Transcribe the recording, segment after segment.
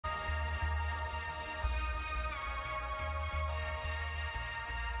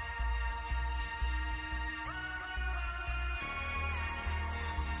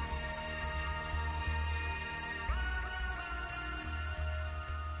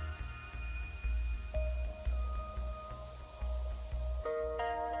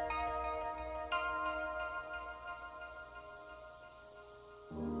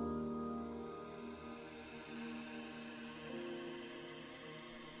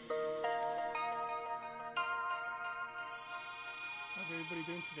everybody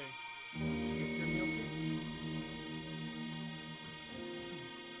doing today? You guys hear me okay?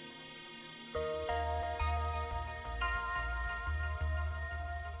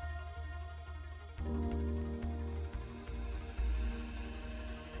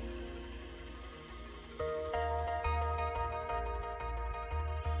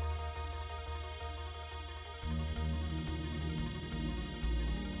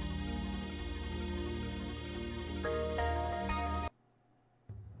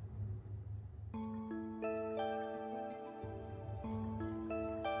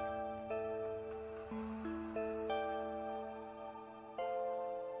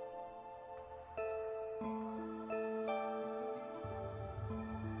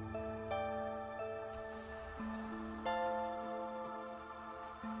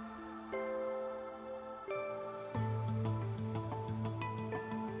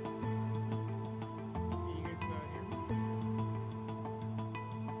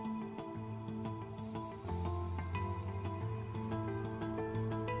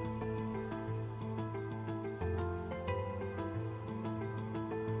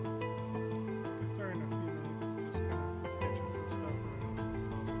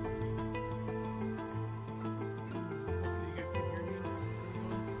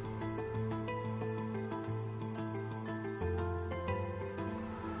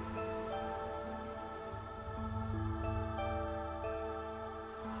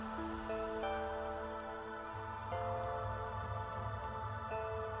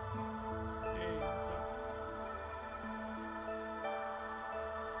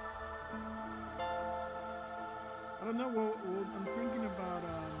 I don't know. Well, I'm thinking about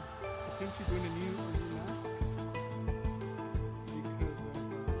potentially doing a new mask because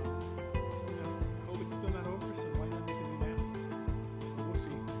COVID's still not over, so why not make a new mask? So we'll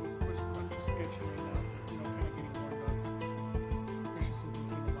see. I'm just sketching right now, kind of getting warmed up, especially since it's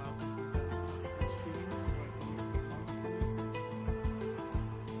been a while since we've done shooting.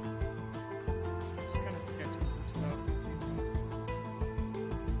 Just kind of sketching some stuff.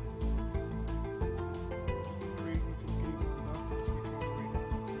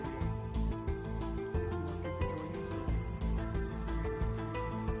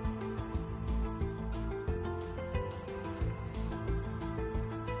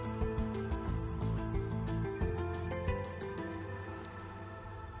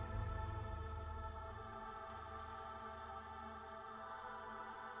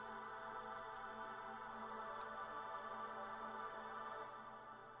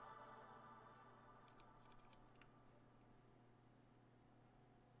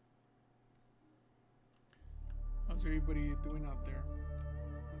 How's everybody doing out there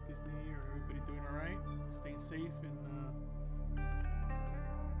with this new year? Everybody doing all right? Staying safe and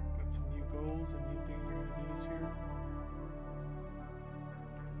got some new goals and new things we're gonna do this year.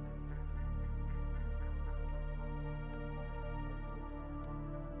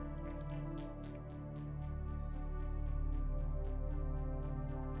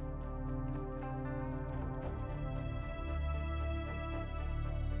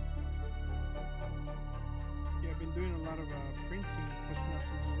 Doing a lot of printing, testing out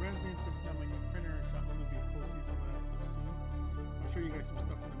some new resin, testing out my new printer, so I'm going to be posting some of that stuff soon. I'll show you guys some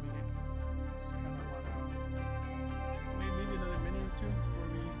stuff in a minute. Just kind of want to maybe another minute or two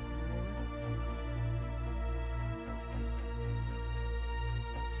before we go over.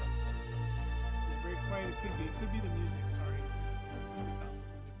 It's very quiet. It could be the music. Sorry.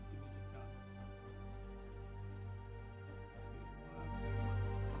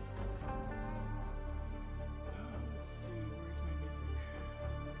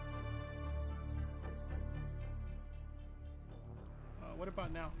 What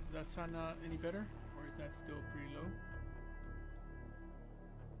about now? Does that sound any better, or is that still pretty low?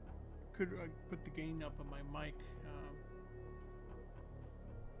 Could put the gain up on my mic.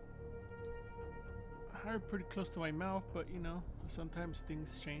 I have it pretty close to my mouth, but sometimes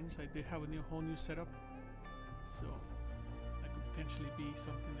things change. I did have a whole new setup, so that could potentially be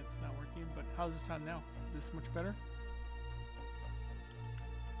something that's not working. But how's it sound now? Is this much better?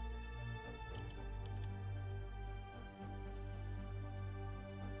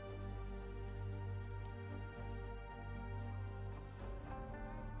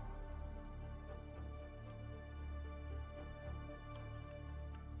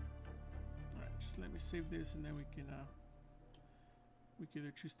 Let me save this and then we can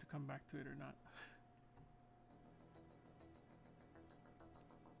either choose to come back to it or not.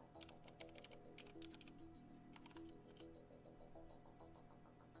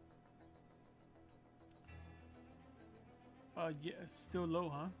 Yeah, still low,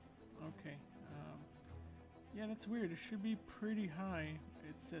 huh? Okay. Yeah, that's weird. It should be pretty high.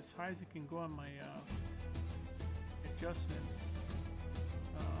 It's as high as it can go on my adjustments.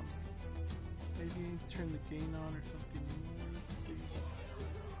 Maybe turn the gain on or something. Let's see.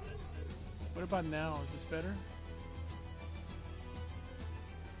 What about now? Is this better?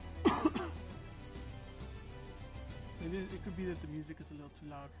 It could be that the music is a little too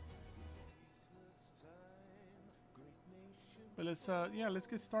loud. But let's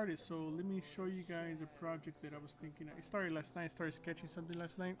get started. So let me show you guys a project that I was thinking. I started last night. I started sketching something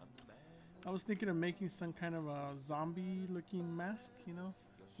last night. I was thinking of making some kind of a zombie-looking mask, you know,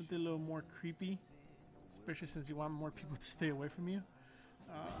 something a little more creepy, especially since you want more people to stay away from you.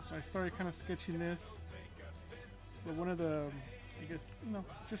 So I started kind of sketching this. But one of the, I guess, you know,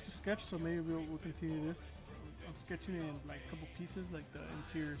 just a sketch. So maybe we'll continue this. I'm sketching it in like a couple pieces, like the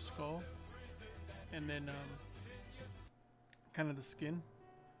interior skull, and then kind of the skin.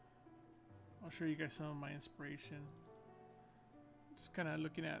 I'll show you guys some of my inspiration. Just kind of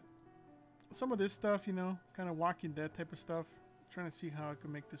looking at some of this stuff, you know, kind of Walking Dead type of stuff. Trying to see how I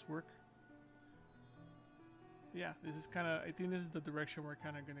can make this work. Yeah, this is kind of, I think this is the direction we're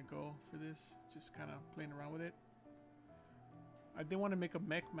kind of going to go for this. Just kind of playing around with it. I did want to make a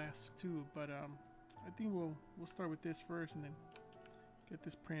mech mask too, but I think we'll start with this first and then get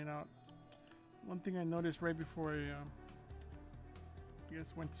this printed out. One thing I noticed right before I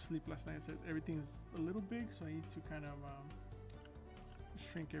guess went to sleep last night is that everything's a little big, so I need to kind of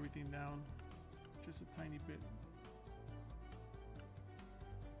shrink everything down just a tiny bit.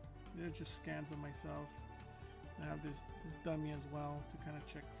 They're just scans of myself. I have this dummy as well to kind of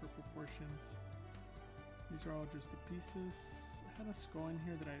check for proportions. These are all just the pieces. I had a skull in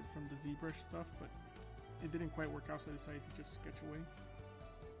here that from the ZBrush stuff, but it didn't quite work out, so I decided to just sketch away.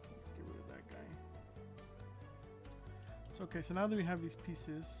 Let's get rid of that guy. So okay, so now that we have these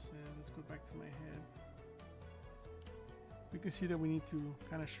pieces, let's go back to my head. We can see that we need to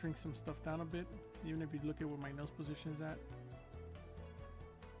kind of shrink some stuff down a bit, even if you look at where my nose position is at.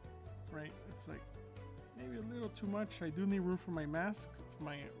 Right, it's like maybe a little too much. I do need room for my mask, for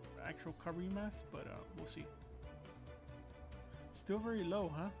my actual covering mask, but we'll see. Still very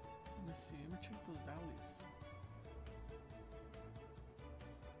low, huh? Let me see. Let me check those values.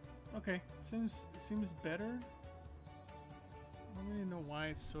 Okay, seems better. I don't really know why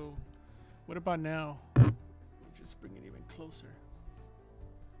it's so. What about now? We'll just bring it even closer.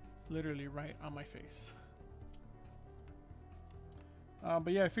 It's literally right on my face.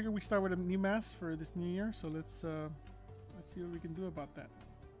 But yeah, I figured we start with a new mask for this new year. So let's see what we can do about that.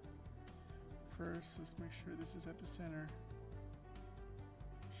 First, let's make sure this is at the center.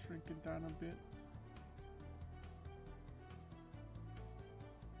 Shrink it down a bit.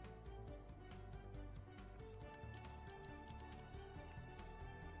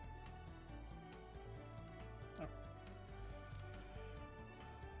 Oh.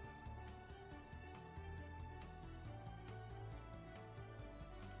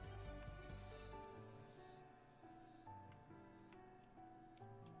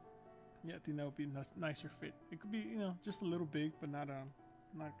 Yeah, I think that would be a nicer fit. It could be, you know, just a little big, but not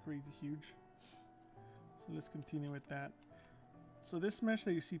crazy huge. So let's continue with that. So this mesh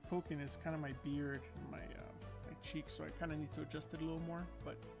that you see poking is kind of my beard, my cheek, so I kind of need to adjust it a little more.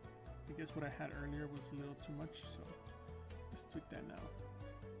 But I guess what I had earlier was a little too much, so let's tweak that now.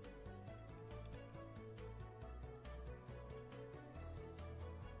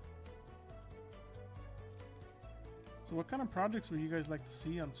 So what kind of projects would you guys like to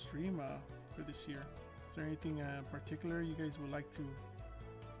see on stream for this year? Is there anything particular you guys would like to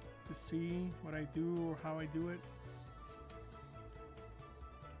see what I do or how I do it?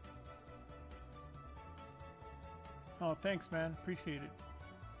 Oh, thanks, man. Appreciate it.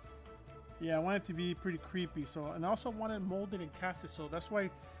 Yeah, I want it to be pretty creepy. So, and I also want it molded and casted. So that's why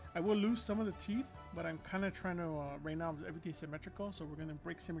I will lose some of the teeth, but I'm kind of trying to right now everything's symmetrical, so we're gonna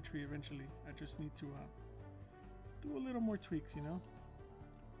break symmetry eventually. I just need to do a little more tweaks, you know.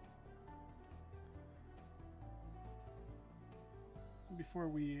 Before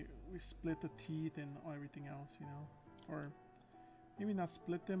we split the teeth and everything else, you know, or maybe not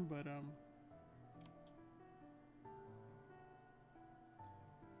split them, but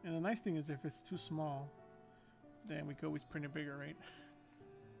and the nice thing is if it's too small, then we can always print it bigger, right?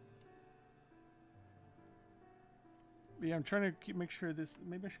 But yeah, I'm trying to make sure this.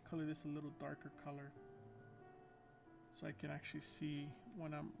 Maybe I should color this a little darker color, so I can actually see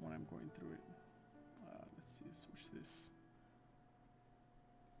when I'm going through it. Let's see, switch this.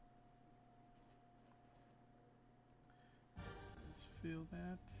 Let's fill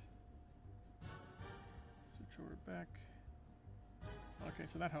that. Switch over back. Okay,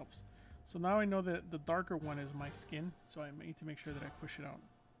 so that helps. So now I know that the darker one is my skin, so I need to make sure that I push it out.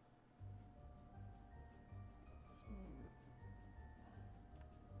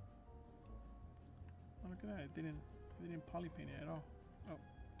 Oh, look at that! It didn't poly paint it at all. Oh,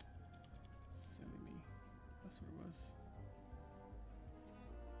 silly me. That's what it was.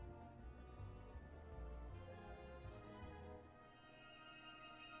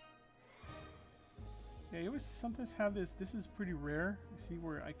 Yeah, you always sometimes have this. This is pretty rare. You see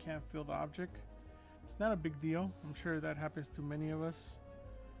where I can't fill the object. It's not a big deal. I'm sure that happens to many of us.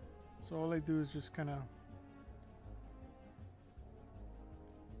 So all I do is just kind of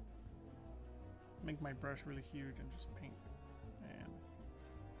make my brush really huge and just paint. And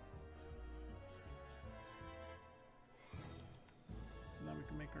so now we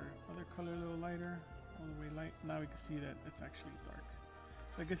can make our other color a little lighter, all the way light. Now we can see that it's actually dark.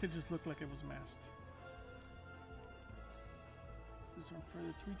 So I guess it just looked like it was masked. Do some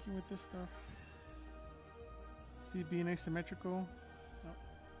further tweaking with this stuff. See it being asymmetrical. Oh,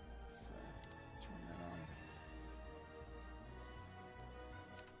 let's turn that on.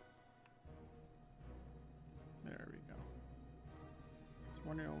 There we go. I was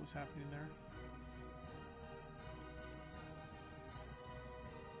wondering what was happening there.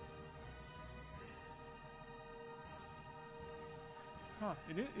 Huh,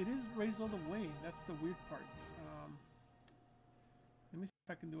 it is raised all the way. That's the weird part. Let me see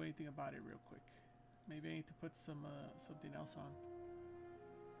if I can do anything about it real quick. Maybe I need to put some something else on.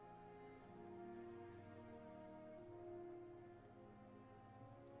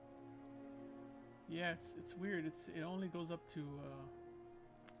 Yeah, it's weird. It only goes up to.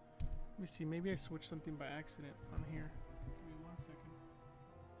 Let me see. Maybe I switched something by accident on here. Give me 1 second.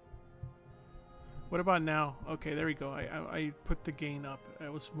 What about now? Okay, there we go. I put the gain up. I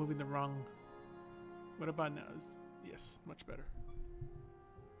was moving the wrong. What about now? Yes, much better.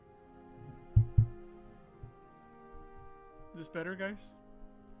 Is this better, guys?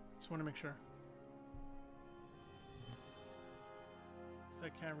 Just want to make sure. So I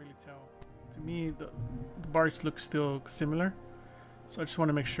can't really tell. To me, the bars look still similar. So I just want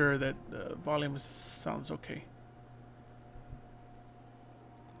to make sure that the volume sounds okay.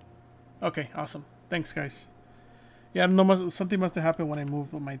 Okay, awesome. Thanks, guys. Yeah, no, something must have happened when I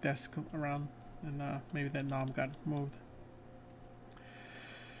moved my desk around. And maybe that knob got moved.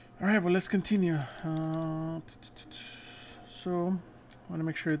 Alright, well, let's continue. So, I want to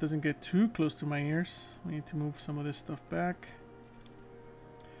make sure it doesn't get too close to my ears. We need to move some of this stuff back.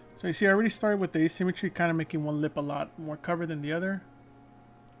 So you see, I already started with the asymmetry, kind of making one lip a lot more covered than the other.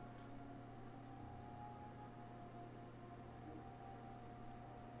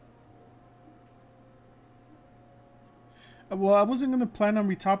 Well, I wasn't going to plan on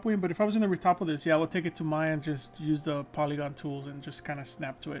retopoing, but if I was going to retopo this, yeah, I will take it to Maya and just use the polygon tools and just kind of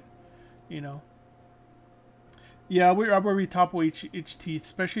snap to it, you know. Yeah, I will retopo each teeth,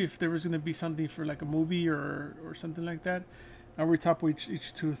 especially if there was going to be something for like a movie or something like that. I'll retopo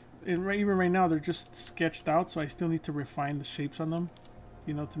each tooth. And even right now, they're just sketched out, so I still need to refine the shapes on them,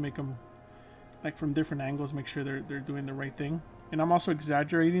 you know, to make them like from different angles, make sure they're doing the right thing. And I'm also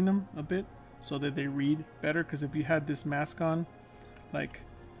exaggerating them a bit so that they read better, because if you had this mask on, like,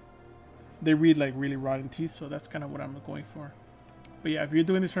 they read like really rotten teeth, so that's kind of what I'm going for. But yeah, if you're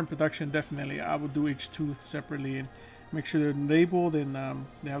doing this for production, definitely I would do each tooth separately and make sure they're labeled and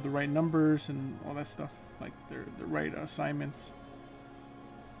they have the right numbers and all that stuff, like they're the right assignments.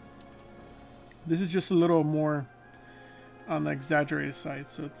 This is just a little more on the exaggerated side,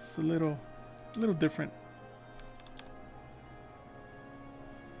 so it's a little different.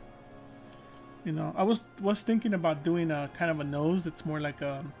 You know, I was thinking about doing a kind of a nose. It's more like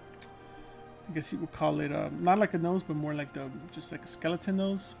a, I guess you would call it not like a nose, but more like just like a skeleton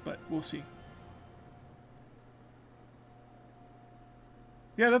nose. But we'll see.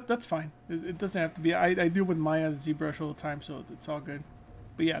 Yeah, that's fine. It doesn't have to be. I do with Maya ZBrush all the time, so it's all good.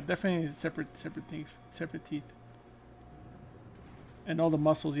 But yeah, definitely separate teeth. And all the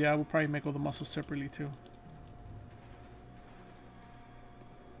muscles. Yeah, we'll probably make all the muscles separately too.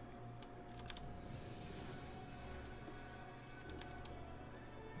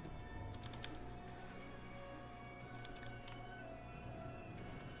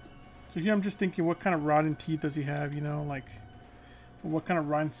 So here I'm just thinking, what kind of rotten teeth does he have, you know, like, what kind of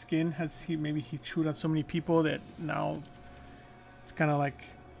rotten skin has he, maybe he chewed on so many people that now it's kind of like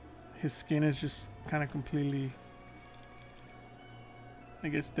his skin is just kind of completely, I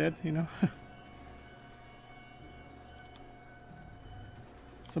guess, dead, you know.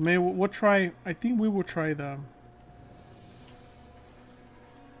 So maybe we'll try, I think we will try the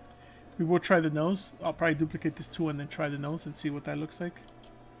nose. I'll probably duplicate this too and then try the nose and see what that looks like.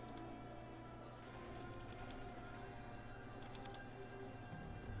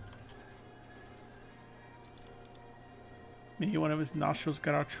 Maybe one of his nostrils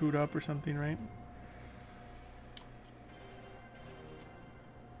got all chewed up or something, right?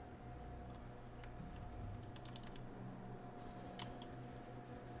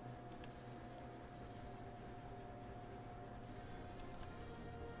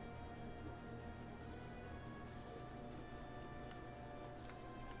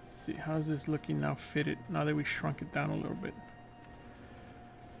 See, how's this looking now fitted, now that we shrunk it down a little bit?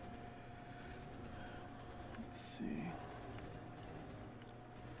 Let's see.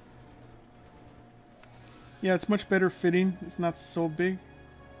 Yeah, it's much better fitting. It's not so big.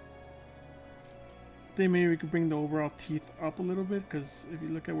 I think maybe we could bring the overall teeth up a little bit, because if you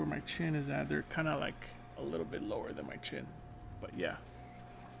look at where my chin is at, they're kind of like a little bit lower than my chin. But yeah,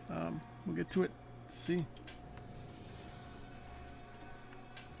 we'll get to it. Let's see.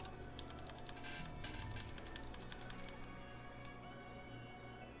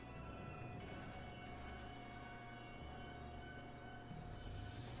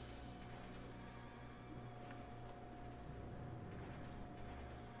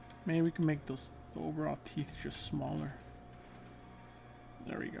 Maybe we can make those the overall teeth just smaller.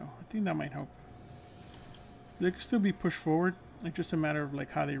 There we go. I think that might help. They can still be pushed forward. It's just a matter of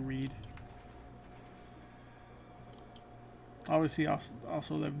like how they read. Obviously,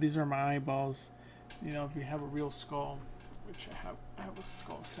 also if these are my eyeballs, you know, if you have a real skull, which I have a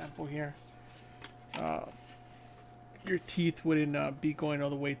skull sample here. Your teeth wouldn't be going all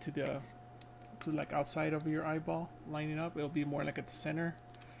the way to like outside of your eyeball, lining up. It'll be more like at the center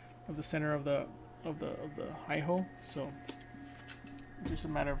of the high hole. So just a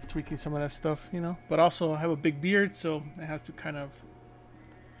matter of tweaking some of that stuff, you know. But also I have a big beard, so it has to kind of.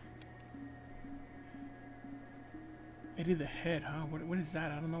 It is the head, huh? What is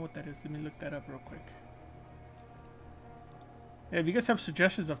that? I don't know what that is. Let me look that up real quick. Yeah, if you guys have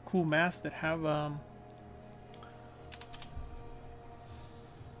suggestions of cool masks that have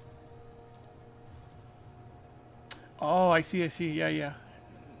oh, I see. Yeah.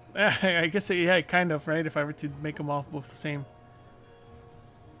 I guess, yeah, kind of, right? If I were to make them all both the same.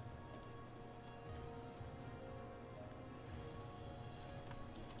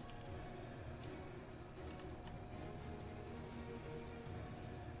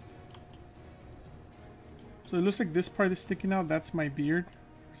 So it looks like this part is sticking out. That's my beard.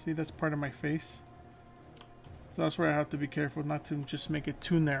 See, that's part of my face. So that's where I have to be careful not to just make it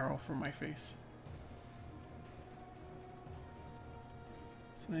too narrow for my face.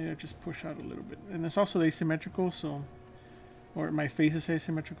 So maybe I just push out a little bit. And it's also asymmetrical, so, or my face is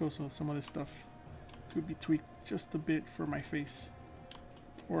asymmetrical, so some of this stuff could be tweaked just a bit for my face.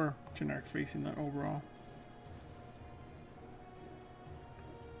 Or generic facing, not overall.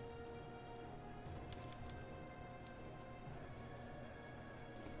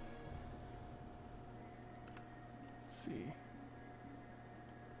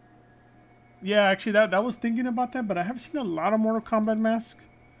 Yeah, actually, that was thinking about that, but I have seen a lot of Mortal Kombat masks,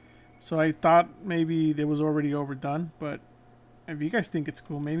 so I thought maybe it was already overdone. But if you guys think it's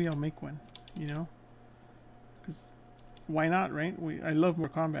cool, maybe I'll make one. You know, because why not, right? I love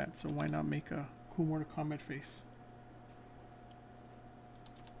Mortal Kombat, so why not make a cool Mortal Kombat face?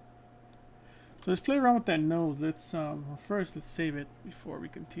 So let's play around with that nose. Let's first let's save it before we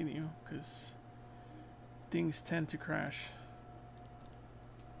continue, because things tend to crash.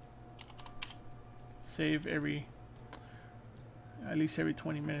 Save at least every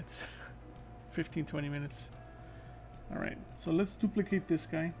 20 minutes 15-20 minutes. All right, so let's duplicate this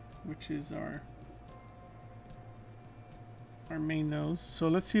guy, which is our main nose. So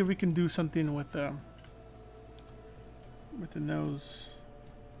let's see if we can do something with the nose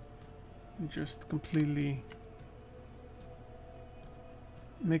and just completely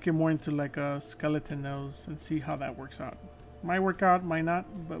make it more into like a skeleton nose and see how that works out. Might work out, might not,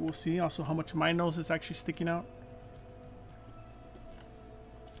 but we'll see. Also, how much my nose is actually sticking out.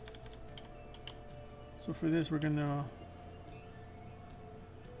 So for this, we're gonna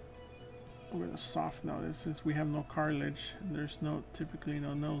soften out this, since we have no cartilage and there's typically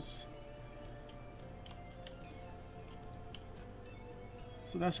no nose.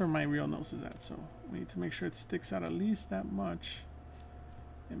 So that's where my real nose is at. So we need to make sure it sticks out at least that much.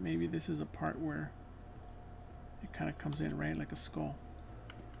 And maybe this is a part where it kind of comes in, right, like a skull.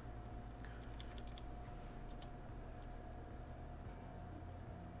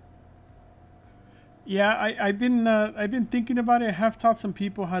 Yeah, I've been thinking about it. I have taught some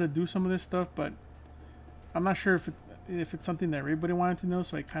people how to do some of this stuff, but I'm not sure if it's something that everybody wanted to know.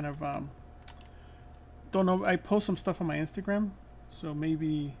 So I kind of don't know. I post some stuff on my Instagram, so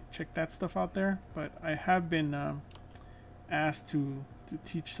maybe check that stuff out there. But I have been asked to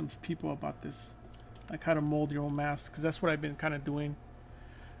teach some people about this. like how to mold your own mask, because that's what I've been kind of doing.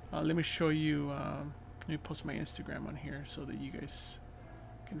 Let me show you. Let me post my Instagram on here so that you guys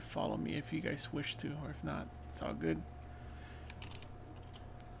can follow me if you guys wish to, or if not, it's all good.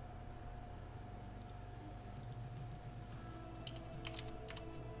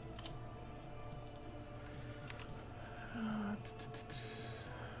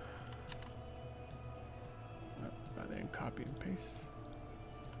 Rather than copy and paste.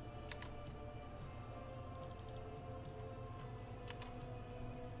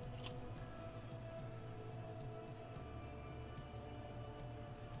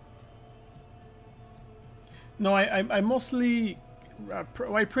 No, I mostly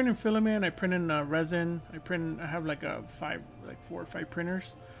I print in filament. I print in resin. I have like 4 or 5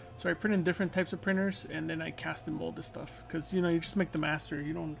 printers. So I print in different types of printers, and then I cast and mold this stuff. Because you just make the master.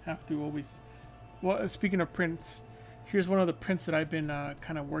 You don't have to always. Well, speaking of prints, here's one of the prints that I've been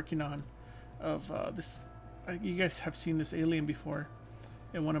kind of working on. Of this, you guys have seen this alien before.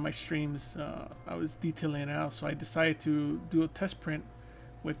 In one of my streams, I was detailing it out, so I decided to do a test print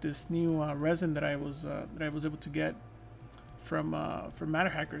with this new resin that I was able to get from Matter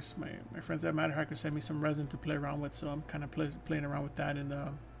Hackers. My friends at Matter Hackers sent me some resin to play around with, so I'm kind of playing around with that in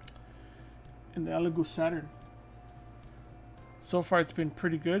the Aligo Saturn. So far, it's been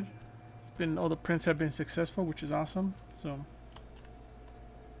pretty good. It's been all the prints have been successful, which is awesome. So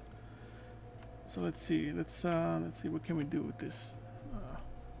let's see. Let's see what can we do with this.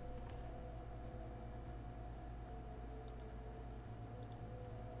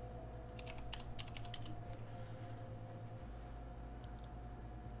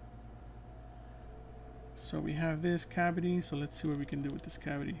 So we have this cavity, so let's see what we can do with this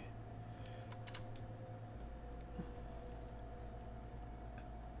cavity.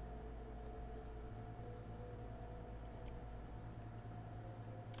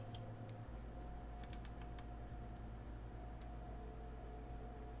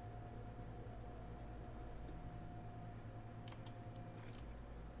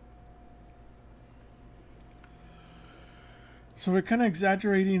 So we're kind of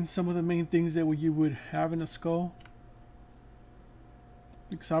exaggerating some of the main things that you would have in a skull.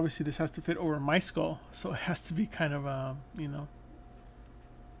 Because obviously this has to fit over my skull, so it has to be kind of, you know.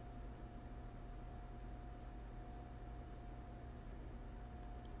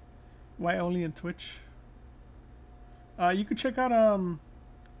 Why only in Twitch? You could check out,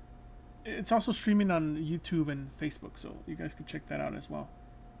 it's also streaming on YouTube and Facebook, so you guys can check that out as well.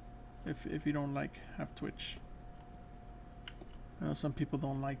 If you don't have Twitch. I know some people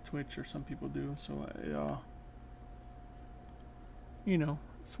don't like Twitch, or some people do, so you know,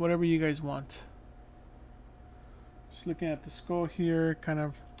 it's whatever you guys want. Just looking at the skull here, kind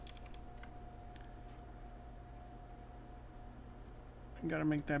of gotta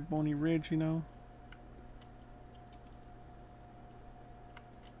make that bony ridge, you know.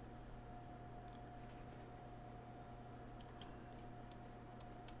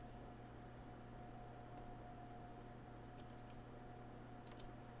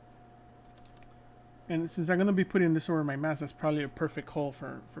 And since I'm going to be putting this over my mask, that's probably a perfect hole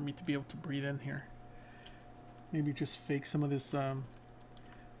for me to be able to breathe in here. Maybe just fake some of this, the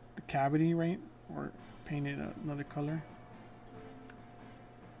cavity, right? Or paint it another color.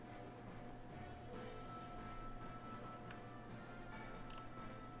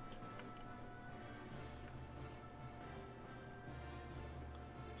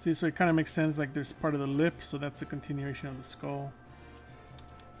 See, so it kind of makes sense, like there's part of the lip, so that's a continuation of the skull.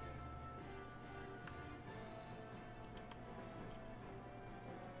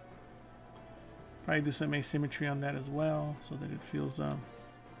 Probably do some asymmetry on that as well, so that it feels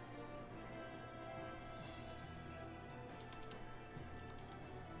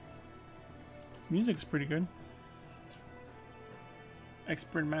music's pretty good.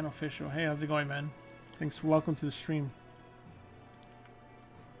 Expert Man Official. Hey, how's it going, man? Thanks. Welcome to the stream.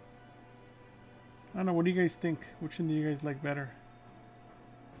 I don't know. What do you guys think? Which one do you guys like better?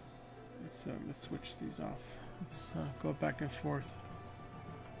 Let's switch these off. Let's go back and forth.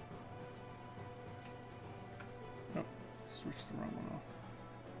 Switch the wrong one off.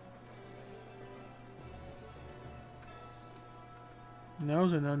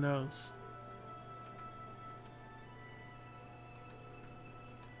 Nose or no nose?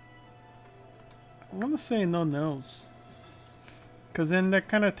 I want to say no nose. Because then that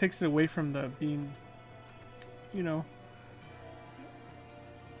kind of takes it away from the being, you know.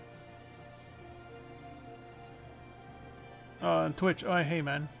 On Twitch. Oh, hey,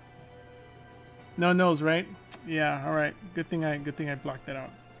 man. No nose, right? Yeah, all right. Good thing I blocked that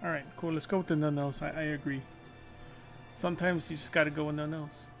out. All right, cool. Let's go with the no nose. I agree. Sometimes you just got to go with no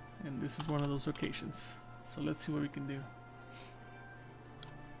nose. and this is one of those occasions. So let's see what we can do.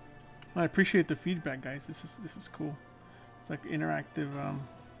 I appreciate the feedback, guys. This is cool. It's like interactive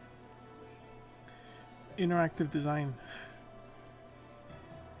design.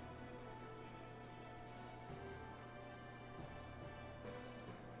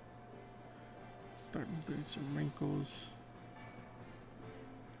 Start doing some wrinkles.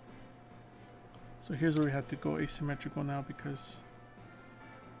 So here's where we have to go asymmetrical now, because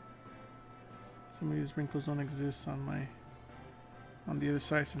some of these wrinkles don't exist on the other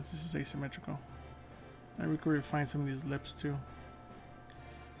side, since this is asymmetrical. And we could refine some of these lips too.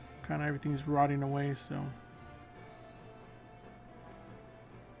 Kind of everything's rotting away, so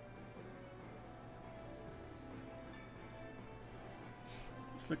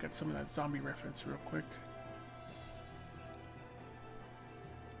let's look at some of that zombie reference real quick.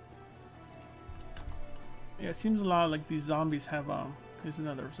 Yeah, it seems a lot like these zombies have here's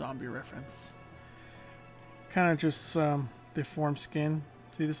another zombie reference. Kind of just deformed skin.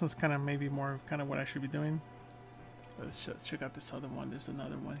 See, this one's kind of maybe more of kind of what I should be doing. Let's check out this other one. There's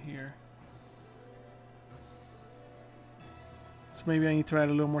another one here. So maybe I need to add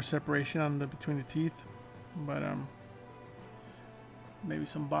a little more separation on between the teeth, but maybe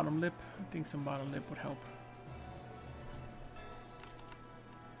some bottom lip. I think some bottom lip would help.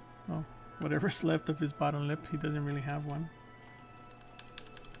 Well, whatever's left of his bottom lip, he doesn't really have one.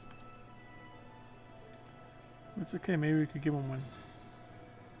 It's okay, maybe we could give him one.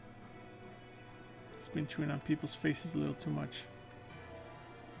 It's been chewing on people's faces a little too much.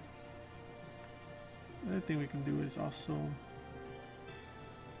 The other thing we can do is also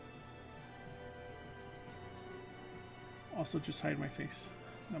just hide my face.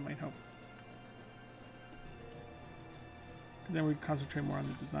 That might help. Then we concentrate more on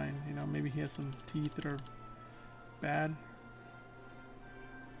the design. You know, maybe he has some teeth that are bad.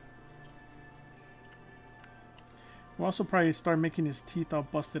 We'll also probably start making his teeth all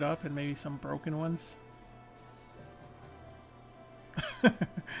busted up and maybe some broken ones.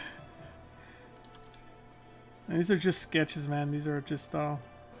 And these are just sketches, man. These are just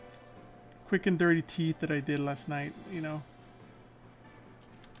quick and dirty teeth that I did last night, you know.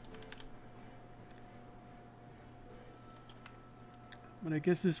 But I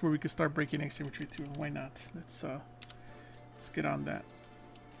guess this is where we could start breaking asymmetry too. Why not? Let's get on that.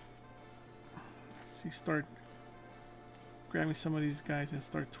 Let's see, start grabbing some of these guys and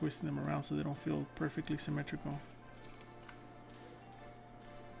start twisting them around so they don't feel perfectly symmetrical.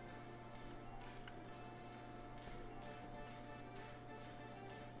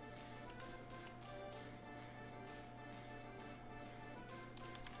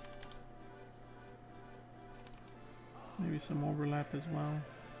 Maybe some overlap as well.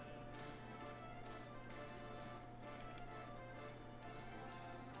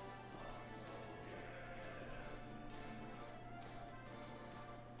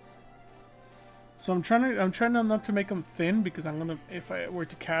 So I'm trying not to make them thin, because if I were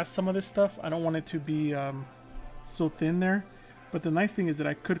to cast some of this stuff, I don't want it to be so thin there. But the nice thing is that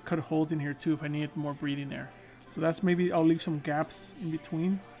I could cut holes in here too if I needed more breathing there. So that's, maybe I'll leave some gaps in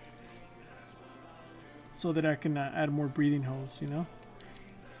between so that I can add more breathing holes, you know.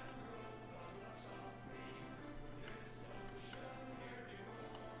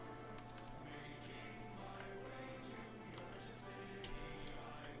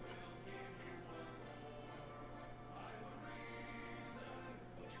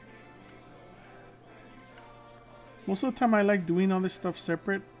 Most of the time I like doing all this stuff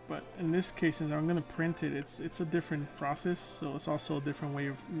separate, but in this case, since I'm gonna print it, it's a different process, so it's also a different way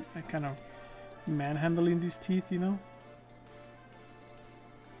of kind of manhandling these teeth, you know.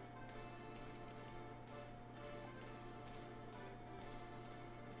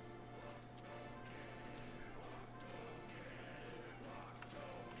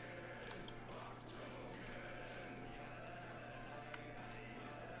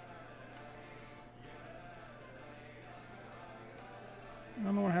 I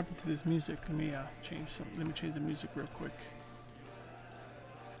don't know what happened to this music. Let me change the music real quick.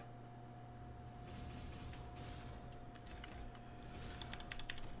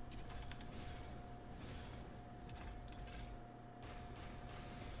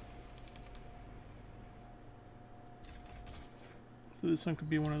 So this one could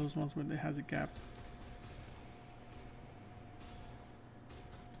be one of those ones where it has a gap.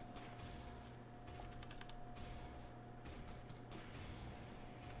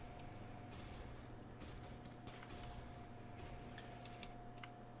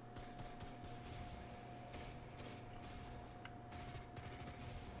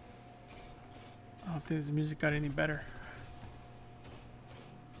 I don't think this music got any better.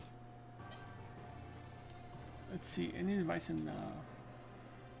 see, any advice in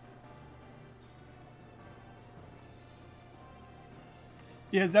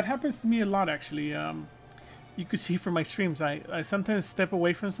yes, that happens to me a lot actually. You could see from my streams, I sometimes step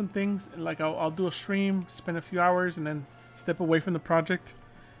away from some things. Like I'll do a stream, spend a few hours, and then step away from the project.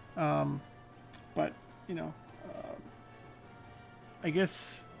 But you know, I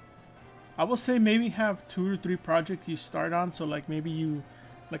guess I will say maybe have 2 to 3 projects you start on. So like maybe you,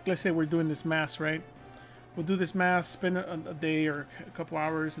 like let's say we're doing this mask, right? We'll do this mask, spend a day or a couple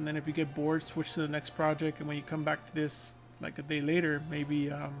hours, and then if you get bored, switch to the next project. And when you come back to this, like a day later,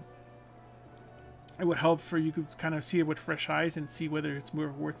 maybe it would help for you to kind of see it with fresh eyes and see whether it's more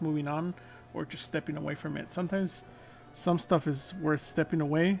worth moving on or just stepping away from it. Sometimes some stuff is worth stepping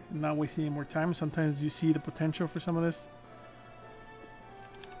away and not wasting any more time. Sometimes you see the potential for some of this.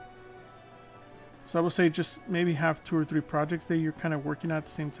 So I would say just maybe have 2 or 3 projects that you're kind of working at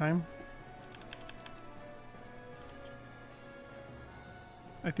the same time.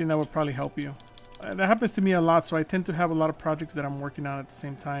 I think that would probably help you. That happens to me a lot, so I tend to have a lot of projects that I'm working on at the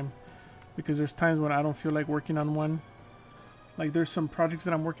same time. Because there's times when I don't feel like working on one. Like there's some projects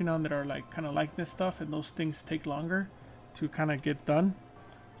that I'm working on that are like kind of likeness stuff, and those things take longer to kind of get done.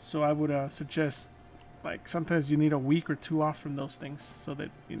 So I would suggest, like sometimes you need a week or 2 off from those things so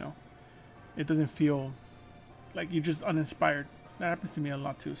that, you know, it doesn't feel like you're just uninspired. That happens to me a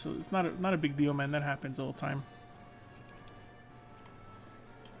lot too, so it's not a big deal, man. That happens all the time.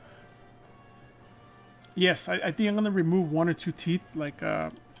 Yes, I think I'm gonna remove 1 or 2 teeth. Like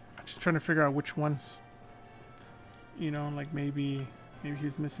I'm just trying to figure out which ones. You know, like maybe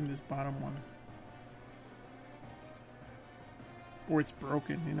he's missing this bottom one, or it's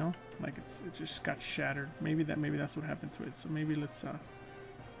broken. You know, like it just got shattered. Maybe that's what happened to it. So maybe let's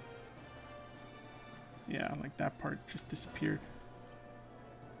yeah, like that part just disappeared.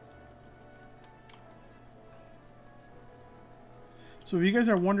 So if you guys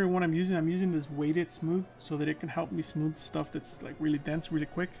are wondering what I'm using this weighted smooth so that it can help me smooth stuff that's like really dense really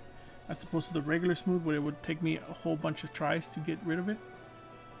quick, as opposed to the regular smooth where it would take me a whole bunch of tries to get rid of it.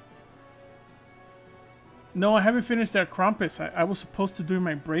 No, I haven't finished that Krampus. I was supposed to during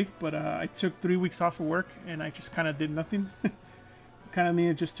my break, but I took 3 weeks off of work and I just kind of did nothing. Kind of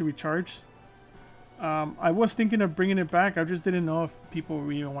needed just to recharge. I was thinking of bringing it back. I just didn't know if people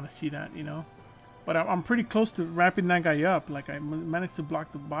really want to see that, you know. But I'm pretty close to wrapping that guy up. Like I managed to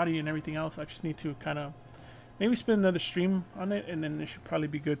block the body and everything else. I just need to kind of maybe spend another stream on it, and then it should probably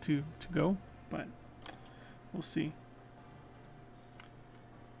be good to go. But we'll see.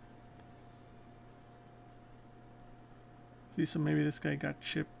 See, so maybe this guy got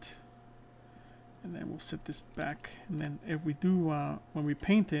chipped, and then we'll set this back. And then if we do, when we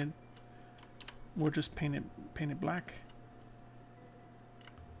paint it, we'll just paint it black.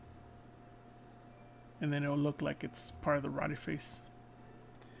 And then it'll look like it's part of the rotty face.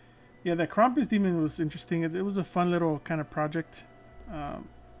 Yeah, that Krampus demon was interesting. It was a fun little kind of project.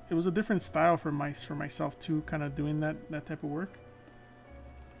 It was a different style for myself too, kind of doing that type of work.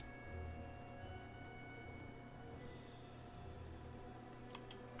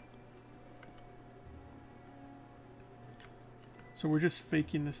 So we're just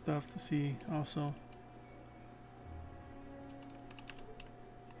faking this stuff to see also.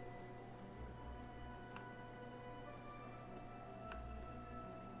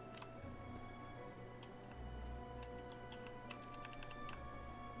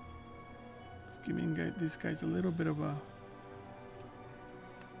 Giving these guys a little bit of a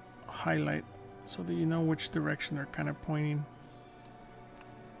highlight so that you know which direction they're kind of pointing.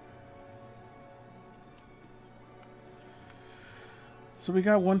 So we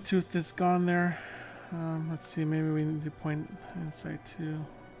got 1 tooth that's gone there. Let's see, maybe we need to point inside too.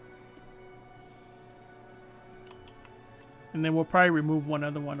 And then we'll probably remove one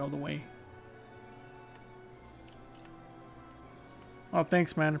other one all the way. Oh,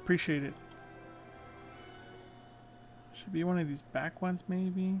 thanks, man. Appreciate it. Should be one of these back ones,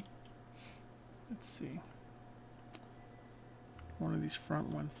 maybe. Let's see. One of these front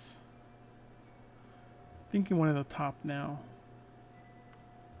ones. Thinking one of the top now.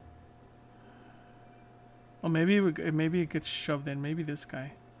 Oh, maybe it gets shoved in. Maybe this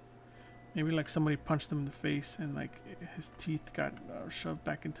guy. Maybe like somebody punched him in the face and like his teeth got shoved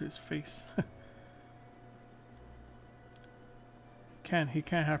back into his face. He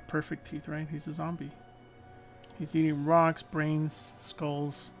can't have perfect teeth, right? He's a zombie. He's eating rocks, brains,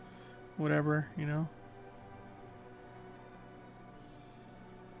 skulls, whatever, you know.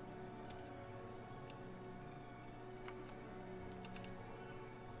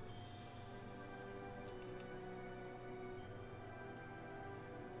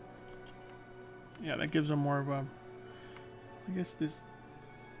 Yeah, that gives him more of a I guess this.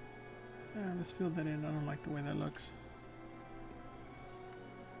 Let's fill that in. I don't like the way that looks.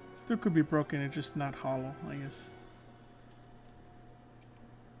 Still could be broken. It's just not hollow, I guess.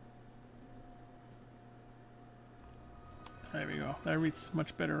 There we go. That reads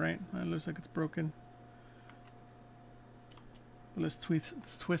much better, right? It looks like it's broken. But let's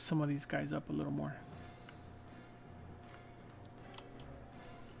twist some of these guys up a little more.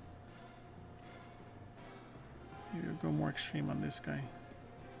 Maybe we'll go more extreme on this guy.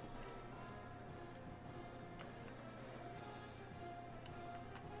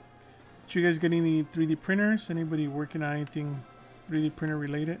 Did you guys get any 3D printers? Anybody working on anything 3D printer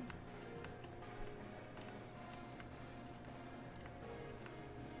related?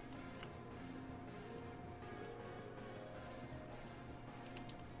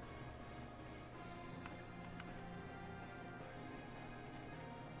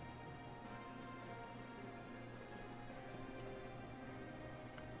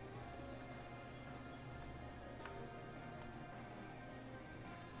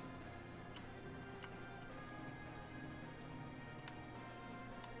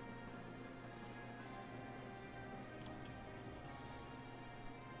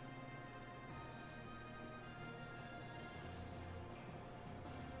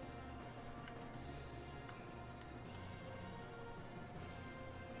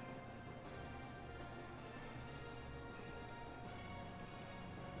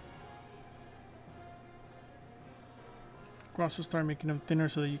 Could also start making them thinner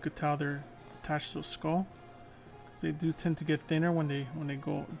so that you could tell they're attached to a skull. Because they do tend to get thinner when they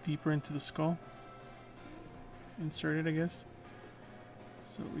go deeper into the skull. Insert it, I guess.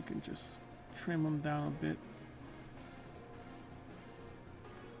 So we can just trim them down a bit.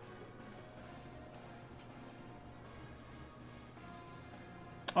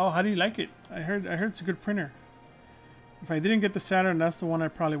 Oh, how do you like it? I heard it's a good printer. If I didn't get the Saturn, that's the one I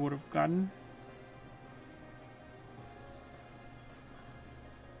probably would have gotten.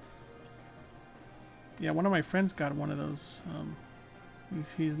 Yeah, one of my friends got one of those.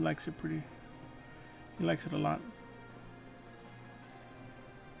 He likes it pretty. He likes it a lot.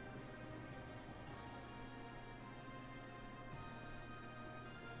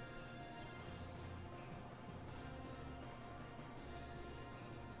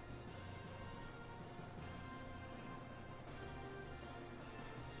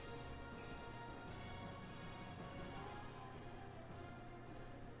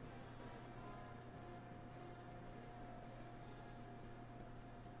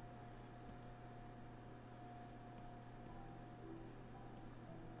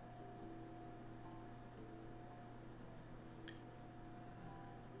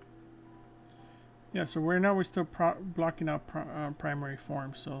 Yeah, so right now we're still blocking out primary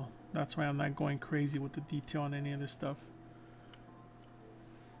form, so that's why I'm not going crazy with the detail on any of this stuff.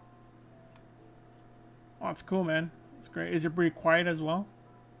 Oh, it's cool, man. It's great. Is it pretty quiet as well?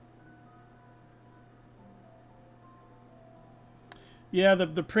 Yeah,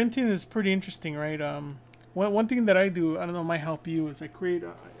 the printing is pretty interesting, right? One thing that I do, I don't know, might help you, is I create,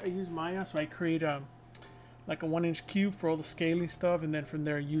 I use Maya, so I create like a 1-inch cube for all the scaling stuff, and then from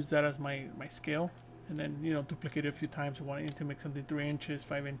there I use that as my scale, and then, you know, duplicate it a few times if I want to make something 3 inches,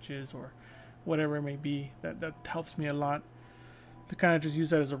 5 inches, or whatever it may be. That helps me a lot to kind of just use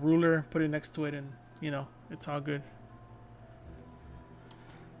that as a ruler, put it next to it, and, you know, it's all good.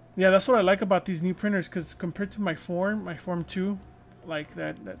 Yeah, that's what I like about these new printers, because compared to my Form 2, like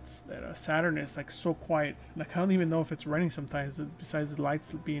that Saturn is like so quiet. Like, I don't even know if it's running sometimes, besides the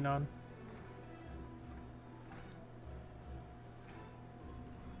lights being on.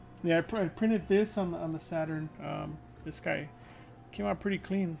 Yeah, I printed this on the Saturn. This guy came out pretty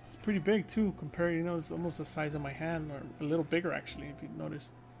clean. It's pretty big too, compared, you know, it's almost the size of my hand, or a little bigger actually, if you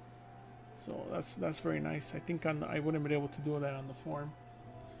noticed. So that's very nice. I think I wouldn't be able to do that on the Form.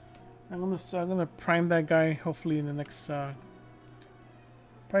 I'm gonna prime that guy hopefully in the next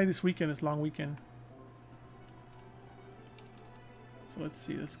probably this weekend, this long weekend. So let's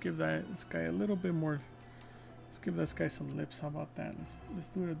see. Let's give this guy a little bit more. Let's give this guy some lips. How about that? Let's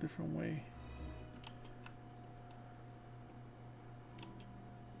do it a different way.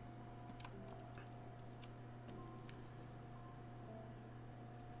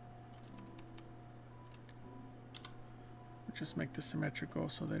 Just make this symmetrical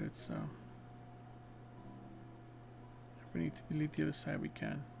so that it's if we need to delete the other side, we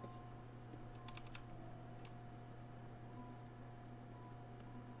can.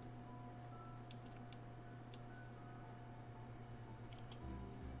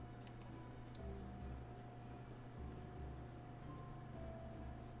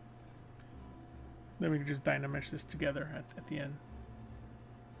 Then we can just Dynamesh this together at the end.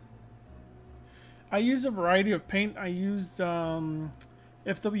 I use a variety of paint. I used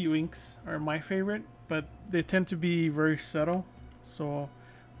FW inks are my favorite, but they tend to be very subtle. So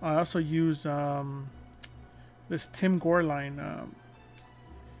I also use this Tim Gore line. I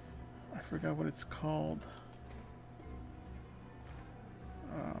forgot what it's called.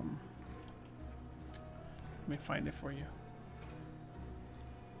 Let me find it for you.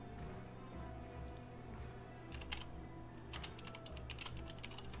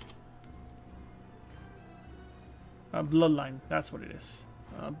 Bloodline, that's what it is.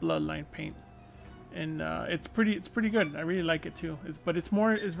 Bloodline paint, and it's pretty good. I really like it too. It's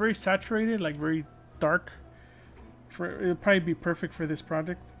very saturated, like very dark. It'll probably be perfect for this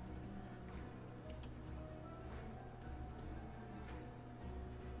project.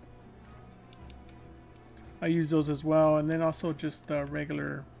 I use those as well, and then also just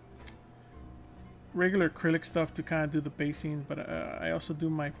regular acrylic stuff to kind of do the basing. But I also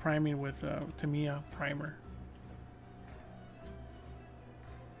do my priming with Tamiya primer.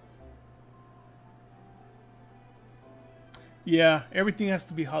 Yeah, everything has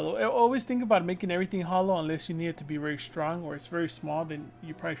to be hollow. I always think about making everything hollow unless you need it to be very strong or it's very small. Then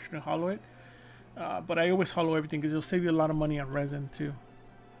you probably shouldn't hollow it. But I always hollow everything because it'll save you a lot of money on resin too.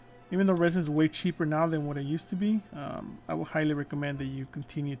 Even though resin is way cheaper now than what it used to be, I would highly recommend that you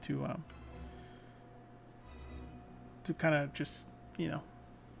continue to kind of just, you know,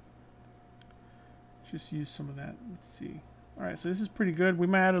 just use some of that. Let's see. All right, so this is pretty good. We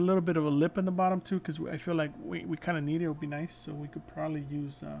might add a little bit of a lip in the bottom too, because I feel like we kind of need it. It would be nice, so we could probably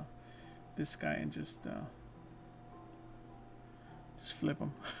use this guy and just flip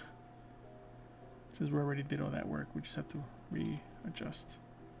him. Since we already did all that work, we just have to readjust.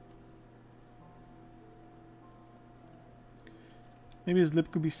 Maybe his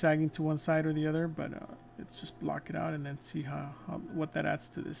lip could be sagging to one side or the other, but let's just block it out and then see what that adds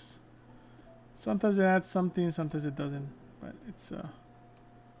to this. Sometimes it adds something, sometimes it doesn't, but it's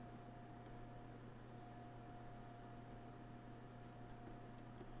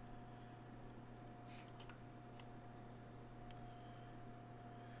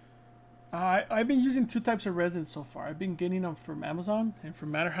I've been using two types of resin so far. I've been getting them from Amazon and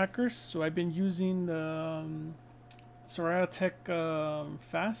from Matter Hackers. So I've been using the Soraya Tech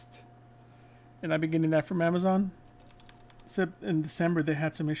Fast, and I've been getting that from Amazon. Except in December they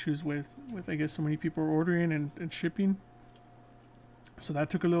had some issues with I guess so many people were ordering and shipping, so that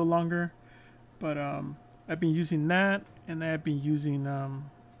took a little longer. But I've been using that, and I've been using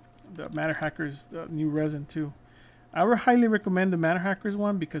the Matter Hackers new resin too. I would highly recommend the Matter Hackers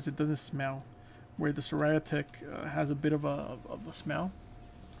one because it doesn't smell, where the Soraya Tech has a bit of a smell.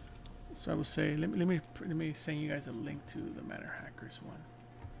 So I would say let me send you guys a link to the Matter Hackers one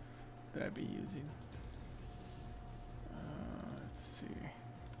that I've been using. Let's see.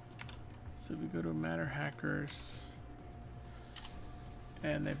 So we go to Matter Hackers,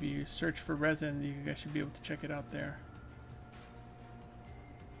 and if you search for resin, you guys should be able to check it out there.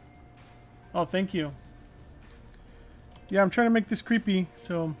 Oh, thank you. Yeah, I'm trying to make this creepy,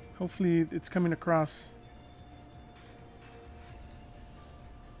 so hopefully it's coming across.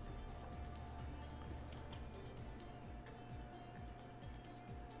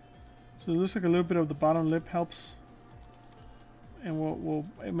 So it looks like a little bit of the bottom lip helps, and we'll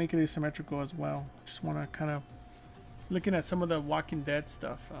make it asymmetrical as well. Just want to kind of looking at some of the Walking Dead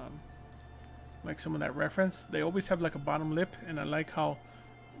stuff, like some of that reference. They always have like a bottom lip, and I like how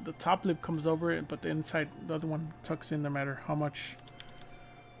the top lip comes over it, but the inside, the other one tucks in no matter how much.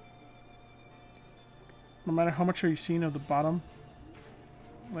 No matter how much are you seeing of the bottom,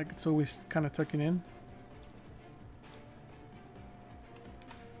 like it's always kind of tucking in.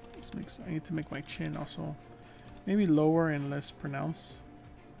 I need to make my chin also maybe lower and less pronounced.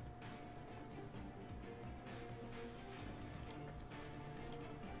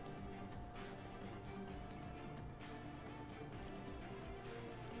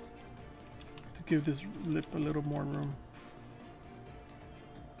 To give this lip a little more room.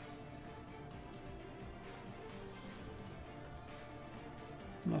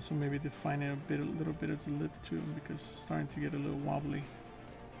 And also maybe define it a little bit as a lip too, because it's starting to get a little wobbly.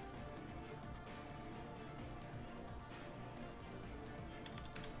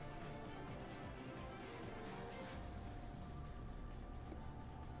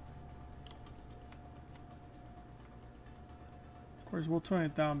 Of course, we'll tone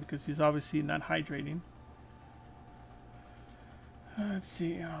it down because he's obviously not hydrating. Let's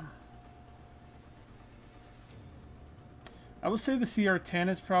see. I would say the CR10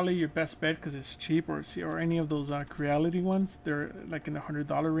 is probably your best bet because it's cheap, or any of those Creality ones. They're like in the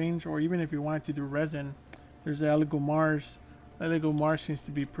 $100 range, or even if you wanted to do resin, there's the Lego Mars. Lego Mars seems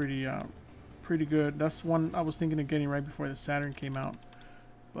to be pretty good. That's one I was thinking of getting right before the Saturn came out,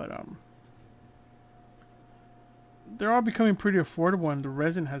 but they're all becoming pretty affordable, and the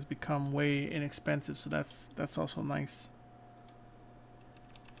resin has become way inexpensive, so that's also nice.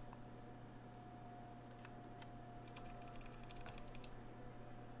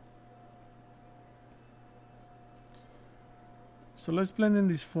 So let's blend in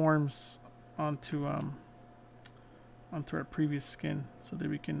these forms onto our previous skin so that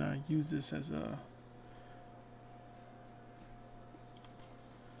we can use this as a...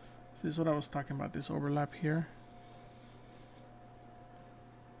 This is what I was talking about, this overlap here.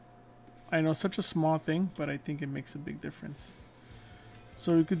 I know, such a small thing, but I think it makes a big difference.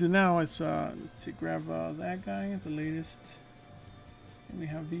 So what we could do now is, let's see, grab that guy, the latest. And we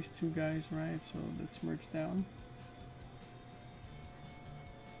have these two guys, right? So let's merge down.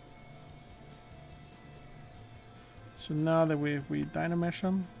 So now that we Dynamesh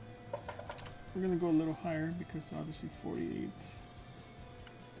them, we're going to go a little higher because obviously 48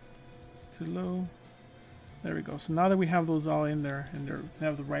 is too low. There we go. So now that we have those all in there and they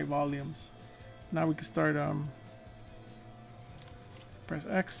have the right volumes, now we can start press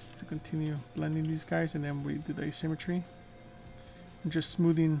X to continue blending these guys, and then we do the asymmetry and just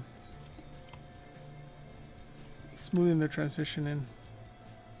smoothing the transition in.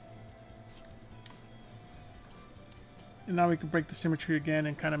 And now we can break the symmetry again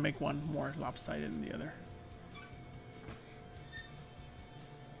and kind of make one more lopsided than the other.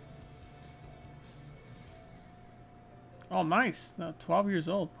 Oh, nice. 12 years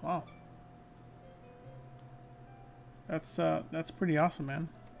old. Wow. That's pretty awesome, man.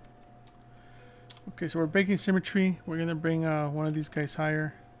 Okay, so we're breaking symmetry. We're gonna bring one of these guys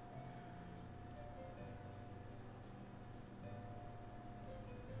higher.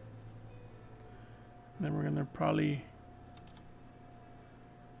 And then we're gonna probably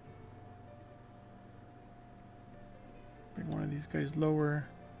bring one of these guys lower,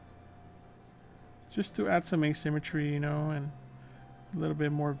 just to add some asymmetry, you know, and a little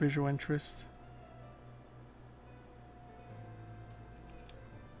bit more visual interest.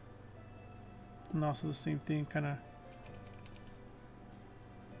 And also the same thing, kind of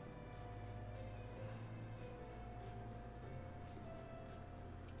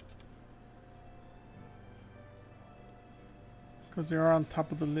because they are on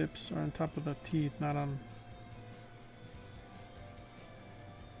top of the lips or on top of the teeth, not on.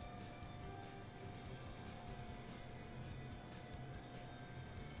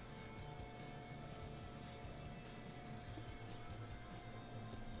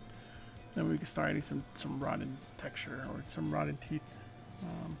 Then we can start adding some rotten texture or some rotten teeth.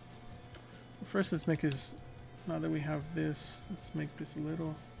 First, let's make this. Now that we have this, let's make this a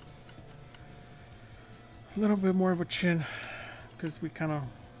little bit more of a chin, because we kind of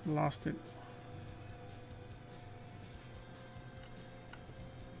lost it.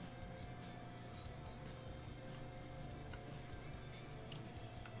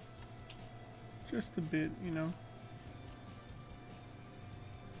 Just a bit, you know.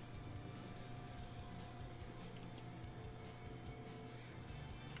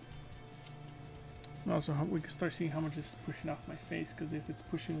 And also, we can start seeing how much it's pushing off my face, because if it's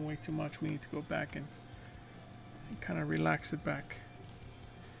pushing way too much, we need to go back and kind of relax it back.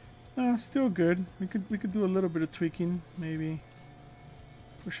 Still good. We could do a little bit of tweaking, maybe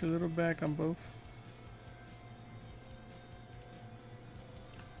push a little back on both.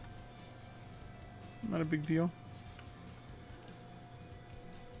 Not a big deal.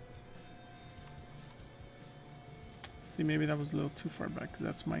 See, maybe that was a little too far back, because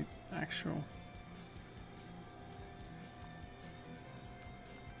that's my actual.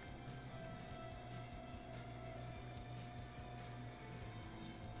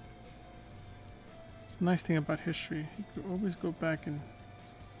 Nice thing about history, you can always go back and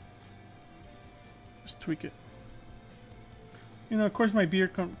just tweak it. You know, of course my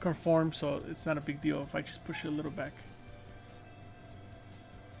beard conforms, so it's not a big deal if I just push it a little back.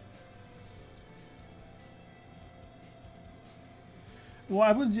 Well,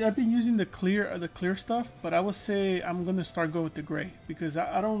 I've been using the clear stuff, but I would say I'm gonna start going with the gray, because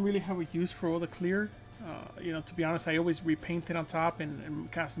I don't really have a use for all the clear. You know, to be honest, I always repaint it on top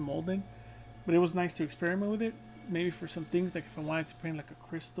and cast and mold it. But it was nice to experiment with it. Maybe for some things, like if I wanted to paint like a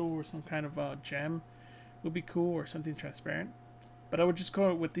crystal or some kind of gem, would be cool, or something transparent. But I would just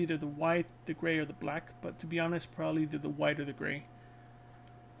go with either the white, the gray, or the black. But to be honest, probably either the white or the gray.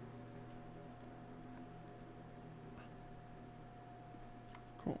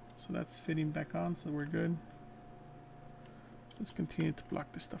 Cool. So that's fitting back on, so we're good. Let's continue to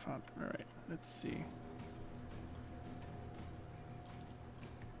block this stuff out. All right, let's see.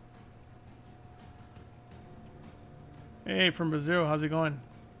 Hey, from Brazil, how's it going?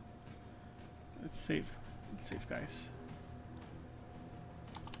 It's safe. It's safe, guys.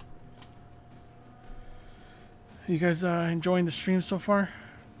 You guys enjoying the stream so far?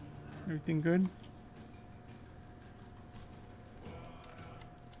 Everything good?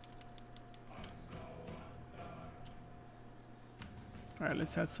 Alright,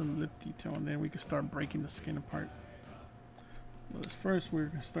 let's add some lip detail and then we can start breaking the skin apart. But first, we're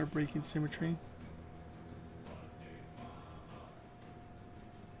going to start breaking symmetry.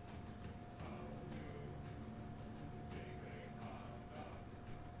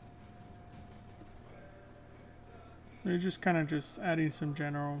 We're just kind of just adding some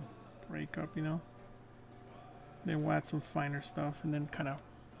general breakup, you know. Then we'll add some finer stuff and then kind of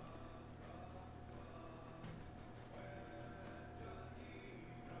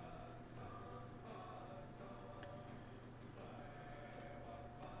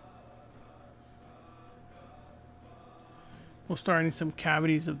we'll start adding some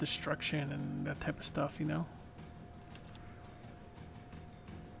cavities of destruction and that type of stuff, you know.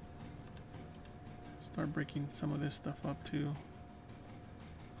 Start breaking some of this stuff up too.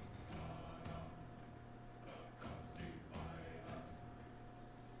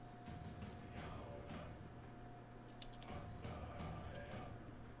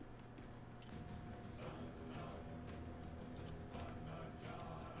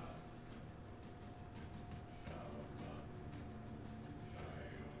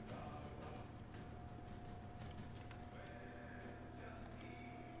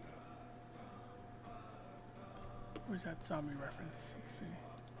 Where's that zombie reference? Let's see.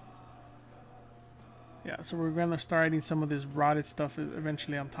 Yeah, so we're gonna start adding some of this rotted stuff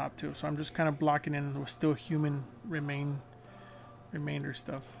eventually on top too. So I'm just kind of blocking in with still human remainder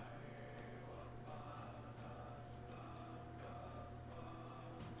stuff.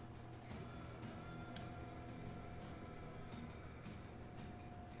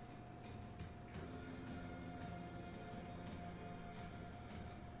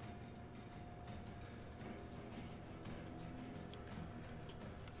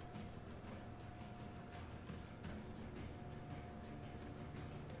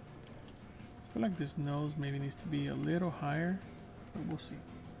 I feel like this nose maybe needs to be a little higher, but we'll see.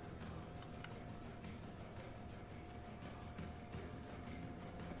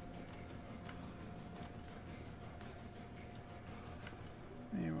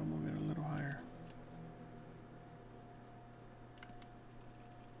 Maybe we'll move it a little higher.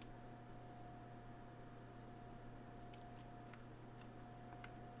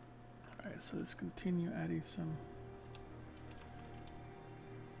 Alright, so let's continue adding some.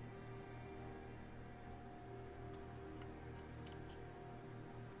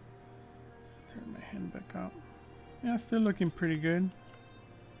 Turn my hand back up. Yeah, still looking pretty good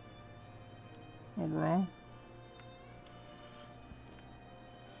overall.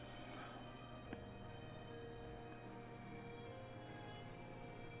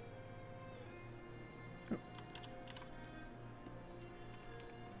 Go.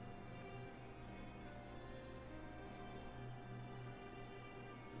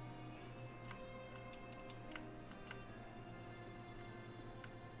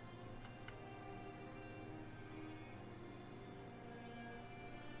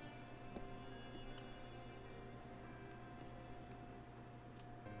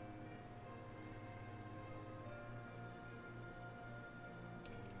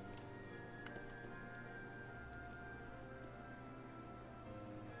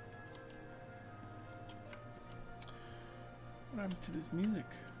 What happened to this music?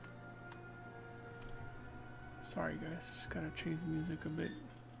 Sorry guys, just gotta change the music a bit.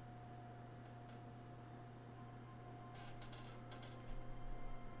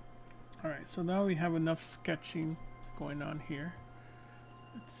 Alright, so now we have enough sketching going on here.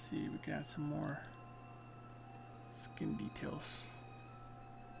 Let's see, we can add some more skin details.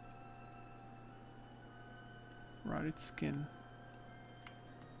 Rotted skin.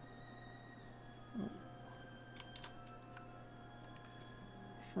 Oh.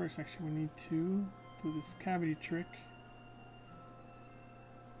 First, actually, we need to do this cavity trick.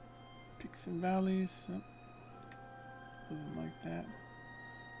 Peaks and valleys. Oh. Doesn't like that.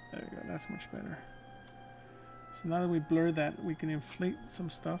 There we go, that's much better. So now that we blur that, we can inflate some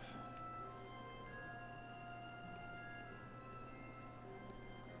stuff.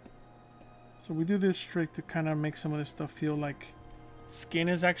 So we do this trick to kind of make some of this stuff feel like skin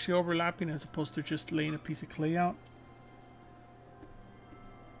is actually overlapping as opposed to just laying a piece of clay out.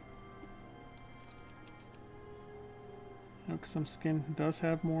 Look, some skin does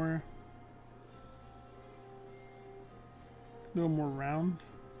have more, a little more round.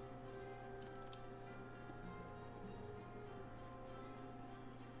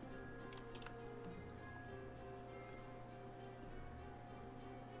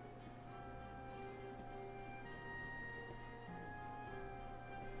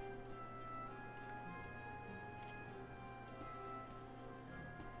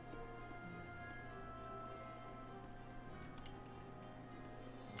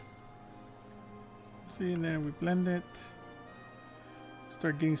 See, and then we blend it.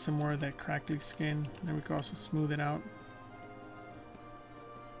 Start getting some more of that crackly skin. Then we can also smooth it out.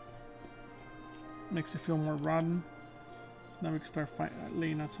 Makes it feel more rotten. So now we can start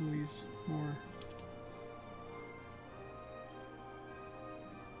laying out some of these more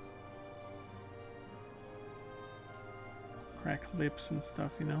cracked lips and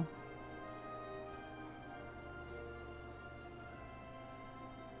stuff, you know.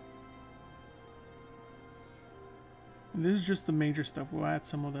 And this is just the major stuff. We'll add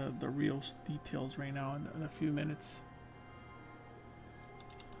some of the real details right now in a few minutes.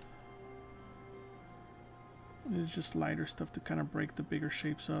 And it's just lighter stuff to kind of break the bigger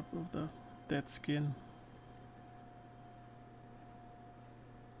shapes up of the dead skin.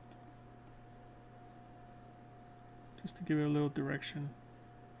 Just to give it a little direction.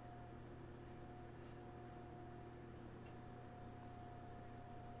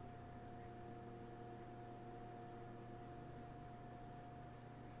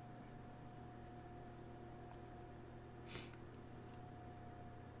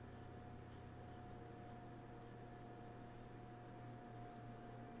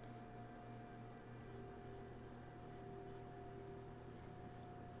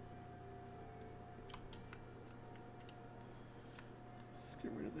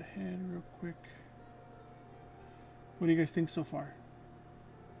 Get rid of the head real quick. What do you guys think so far?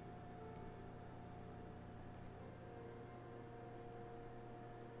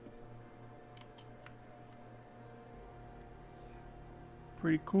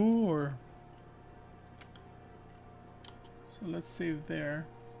 Pretty cool, or? So let's save there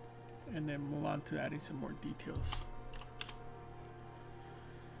and then move on to adding some more details.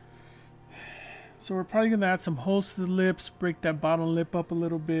 So we're probably going to add some holes to the lips, break that bottom lip up a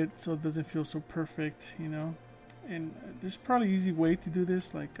little bit so it doesn't feel so perfect, you know. And there's probably an easy way to do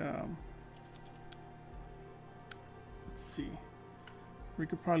this, like, let's see. We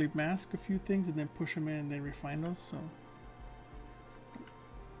could probably mask a few things and then push them in and then refine those, so.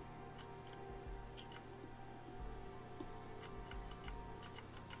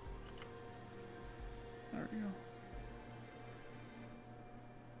 There we go.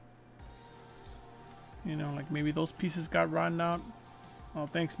 You know, like maybe those pieces got rotten out. Oh,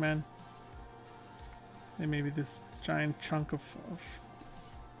 thanks, man. And maybe this giant chunk of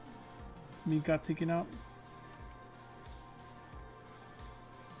meat got taken out.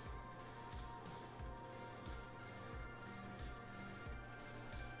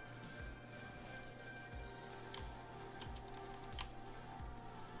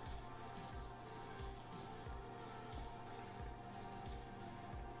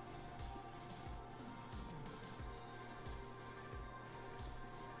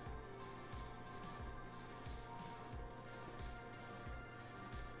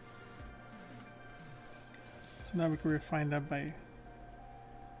 So now we can refine that by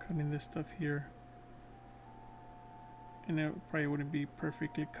cutting this stuff here. And it probably wouldn't be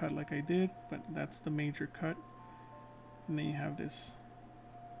perfectly cut like I did, but that's the major cut. And then you have this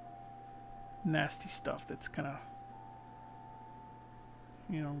nasty stuff that's kind of,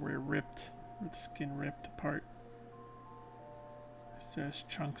 you know, where it ripped, where the skin ripped apart. It's just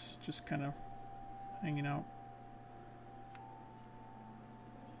chunks just kind of hanging out.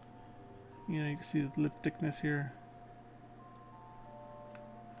 You know, you can see the lip thickness here.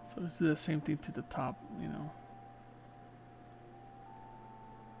 So let's do the same thing to the top, you know.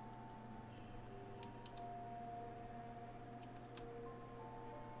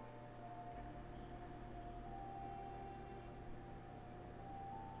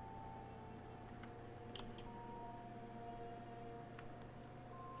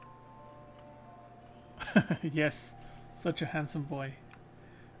 Yes, such a handsome boy.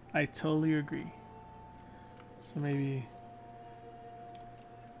 I totally agree. So maybe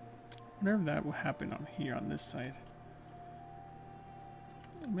I wonder if that will happen on here on this side.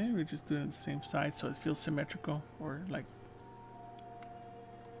 Maybe we just do it on the same side so it feels symmetrical, or like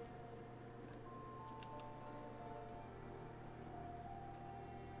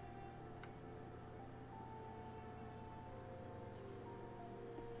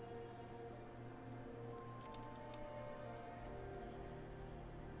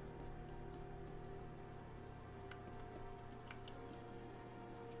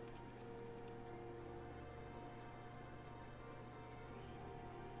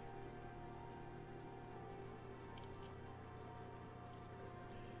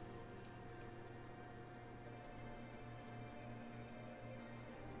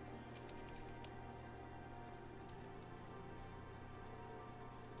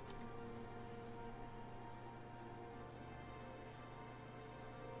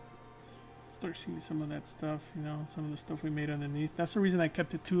start seeing some of that stuff, you know, some of the stuff we made underneath. That's the reason I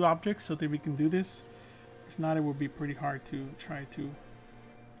kept it 2 objects, so that we can do this. If not, it would be pretty hard to try to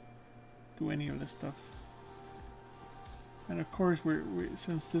do any of this stuff. And of course,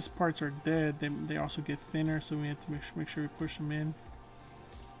 since these parts are dead, they also get thinner, so we have to make sure we push them in.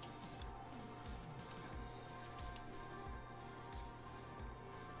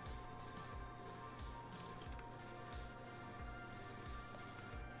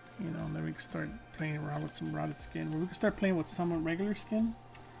 You know, and then we can start playing around with some rotted skin. We can start playing with some regular skin.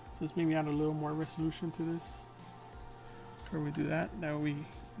 So let's maybe add a little more resolution to this. Before we do that,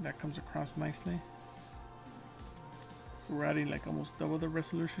 that comes across nicely. So we're adding like almost double the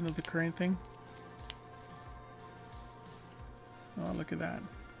resolution of the current thing. Oh, look at that.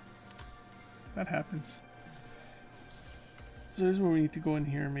 That happens. So this is where we need to go in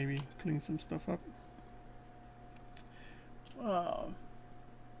here and maybe clean some stuff up.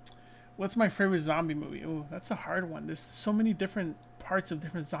 What's my favorite zombie movie? Oh, that's a hard one. There's so many different parts of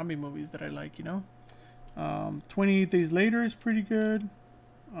different zombie movies that I like, you know. 28 Days Later is pretty good.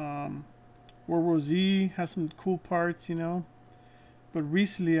 World War Z has some cool parts, you know. But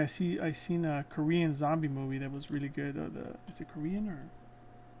recently I seen a Korean zombie movie that was really good. Is it Korean or?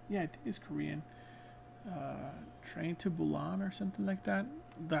 Yeah, I think it's Korean. Train to Busan or something like that.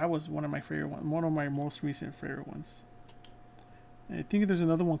 That was one of my favorite ones. One of my most recent favorite ones. And I think there's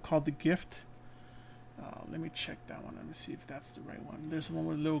another one called The Gift. Let me check that one. Let me see if that's the right one. There's one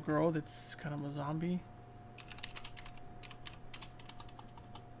with a little girl that's kind of a zombie.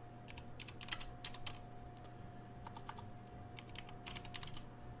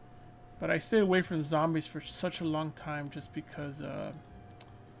 But I stayed away from zombies for such a long time just because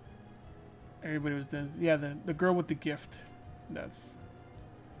everybody was doing. Yeah, the girl with the gift. That's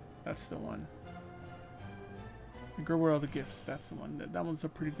the one. The girl with all the gifts. That's the one. That one's a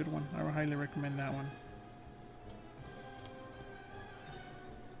pretty good one. I would highly recommend that one.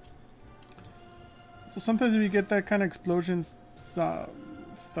 So sometimes if you get that kind of explosions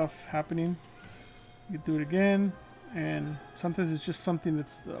stuff happening, you can do it again. And sometimes it's just something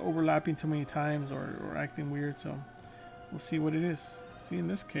that's overlapping too many times or acting weird, so we'll see what it is. See, in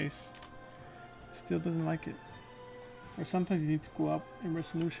this case, it still doesn't like it. Or sometimes you need to go up in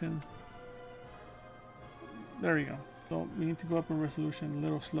resolution. There you go. So we need to go up in resolution a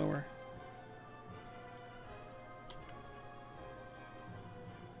little slower.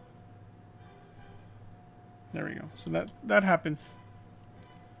 There we go. So that happens.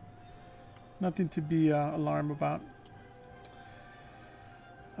 Nothing to be alarmed about.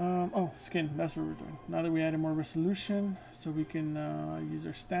 Oh, skin, that's what we're doing. Now that we added more resolution, so we can use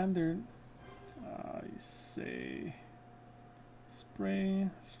our standard, you say spray.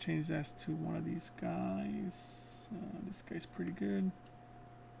 Let's change that to one of these guys. This guy's pretty good.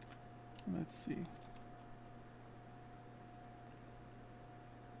 Let's see.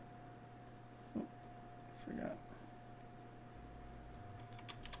 Oh, forgot.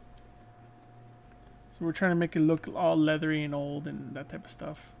 We're trying to make it look all leathery and old and that type of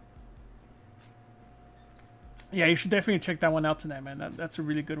stuff. Yeah, you should definitely check that one out tonight, man. That's a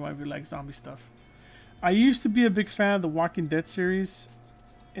really good one if you like zombie stuff. I used to be a big fan of the Walking Dead series,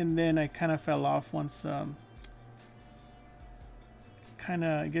 and then I kind of fell off once I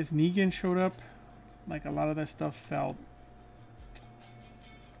guess Negan showed up. Like, a lot of that stuff felt,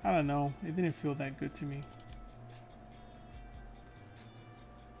 I don't know, it didn't feel that good to me.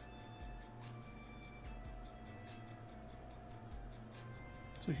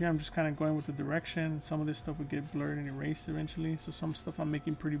 So here I'm just kind of going with the direction. Some of this stuff will get blurred and erased eventually. So some stuff I'm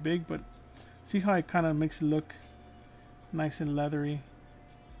making pretty big, but see how it kind of makes it look nice and leathery.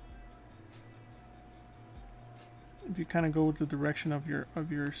 If you kind of go with the direction of your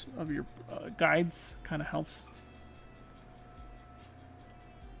guides, kind of helps.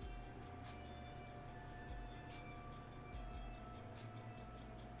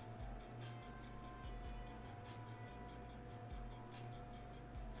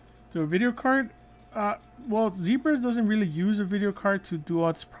 So a video card, well, ZBrush doesn't really use a video card to do all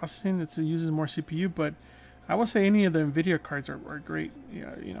its processing. It uses more CPU, but I would say any of the NVIDIA cards are great.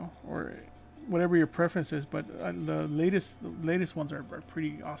 Yeah, you know, or whatever your preference is. But the latest ones are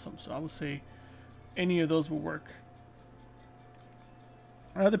pretty awesome. So I would say any of those will work.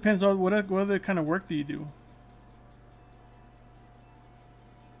 It depends on what other kind of work do you do.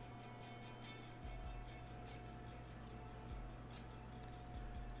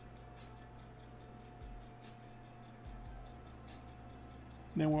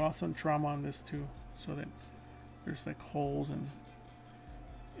 Then we're also in trauma on this too, so that there's like holes and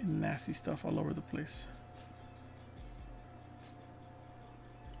nasty stuff all over the place.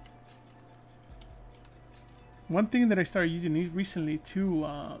 One thing that I started using recently too,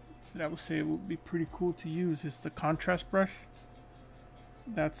 that I would say would be pretty cool to use, is the contrast brush.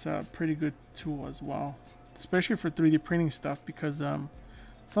 That's a pretty good tool as well, especially for 3D printing stuff, because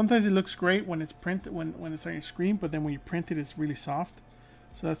sometimes it looks great when it's printed, when it's on your screen, but then when you print it, it's really soft.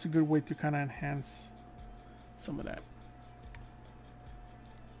 So that's a good way to kind of enhance some of that.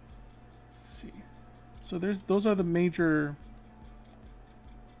 Let's see. So those are the major,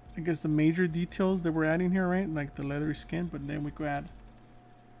 I guess, the major details that we're adding here, right? Like the leathery skin, but then we could add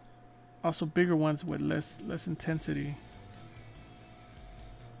also bigger ones with less intensity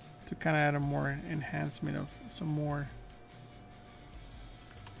to kind of add a more enhancement of some more.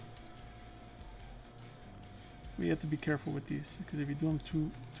 We have to be careful with these, because if you do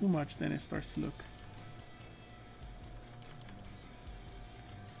them too much, then it starts to look.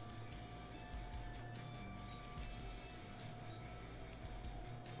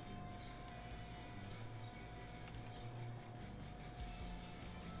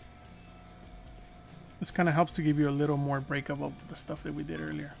 This kind of helps to give you a little more breakup of the stuff that we did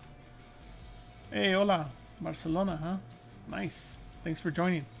earlier. Hey, hola, Barcelona, huh? Nice. Thanks for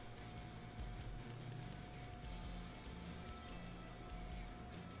joining.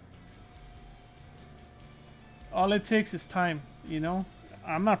 All it takes is time, you know.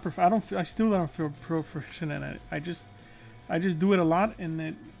 I'm not I still don't feel proficient at it. I just do it a lot, and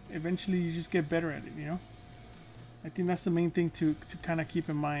then eventually you just get better at it, you know. I think that's the main thing to kind of keep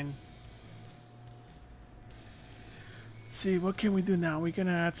in mind. Let's see, what can we do now? We're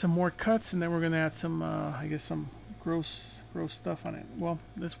gonna add some more cuts, and then we're gonna add some I guess some gross stuff on it. Well,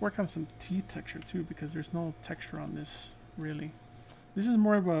 let's work on some teeth texture too, because there's no texture on this really. This is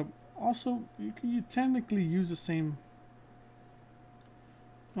more of a, also you technically use the same.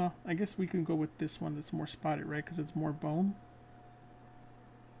 Well, I guess we can go with this one that's more spotted, right? Because it's more bone.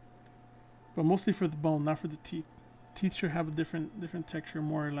 But mostly for the bone, not for the teeth. Teeth should have a different texture,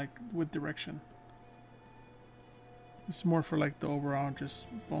 more like with direction. It's more for like the overall just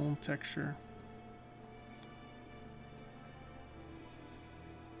bone texture.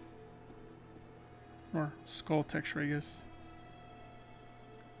 Or skull texture, I guess.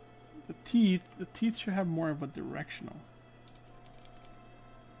 The teeth should have more of a directional.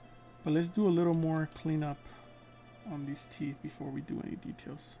 But let's do a little more cleanup on these teeth before we do any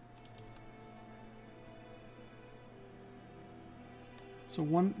details. So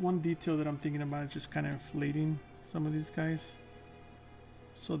one detail that I'm thinking about is just kind of inflating some of these guys,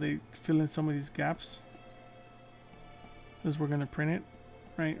 so they fill in some of these gaps as we're going to print it,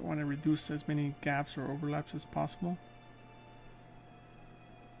 right? I want to reduce as many gaps or overlaps as possible.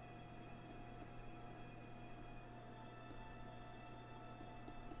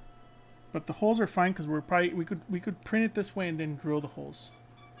 But the holes are fine, because we could print it this way and then drill the holes.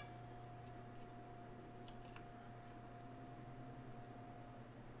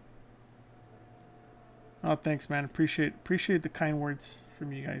 Oh, thanks, man. Appreciate the kind words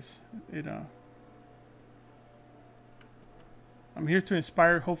from you guys. I'm here to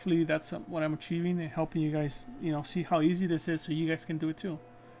inspire. Hopefully that's what I'm achieving, and helping you guys, you know, see how easy this is, so you guys can do it too.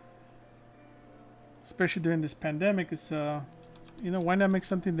 Especially during this pandemic, it's you know, why not make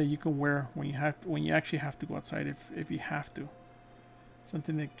something that you can wear when you actually have to go outside, if you have to.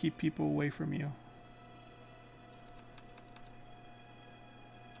 Something to keep people away from you.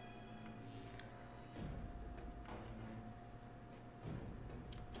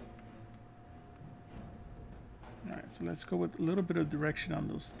 So let's go with a little bit of direction on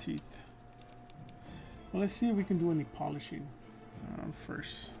those teeth. Well, let's see if we can do any polishing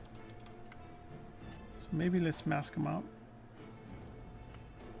first. So maybe let's mask them out.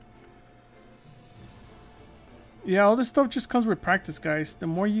 Yeah, all this stuff just comes with practice, guys. The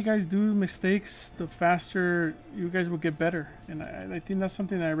more you guys do mistakes, the faster you guys will get better. And I think that's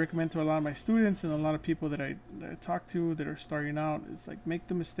something that I recommend to a lot of my students and a lot of people that I talk to that are starting out. It's like, make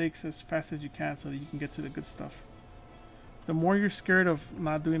the mistakes as fast as you can so that you can get to the good stuff. The more you're scared of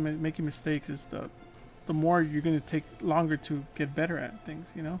making mistakes, is the more you're going to take longer to get better at things,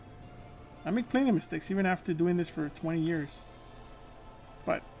 you know? I make plenty of mistakes even after doing this for 20 years.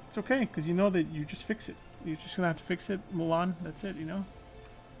 But it's okay, because you know that you just fix it. You're just going to have to fix it, move on, that's it, you know?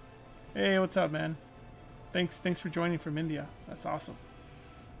 Hey, what's up, man? Thanks for joining from India. That's awesome.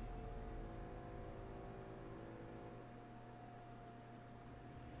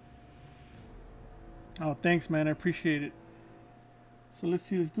 Oh, thanks, man. I appreciate it. So let's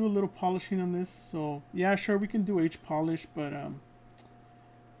see, let's do a little polishing on this. So yeah, sure, we can do H polish, but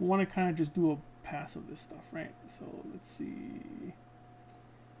we want to kind of just do a pass of this stuff, right? So let's see,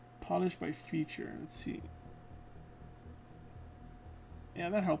 polish by feature. Let's see. Yeah,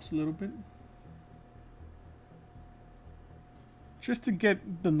 that helps a little bit. just to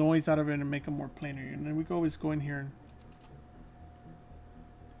get the noise out of it and make them more planar. And then we can always go in here and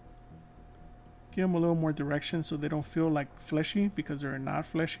give them a little more direction so they don't feel like fleshy, because they're not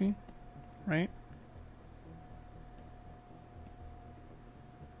fleshy, right?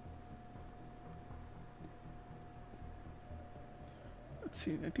 Let's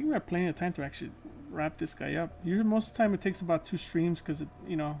see, I think we have plenty of time to actually wrap this guy up. Usually most of the time it takes about 2 streams because,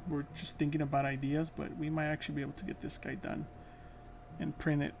 you know, we're just thinking about ideas, but we might actually be able to get this guy done and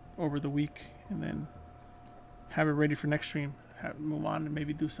print it over the week and then have it ready for next stream. Move on and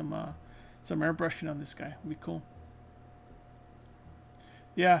maybe do some airbrushing on this guy. Would be cool.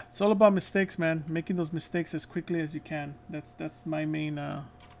 Yeah, it's all about mistakes, man. Making those mistakes as quickly as you can. That's my main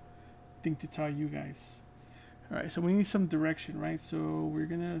thing to tell you guys. All right, so we need some direction, right? So we're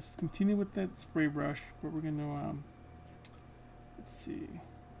gonna continue with that spray brush, but we're gonna let's see,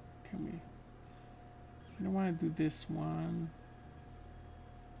 can we? I don't want to do this one.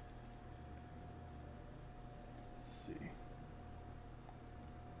 Let's see.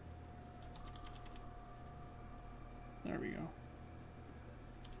 There we go.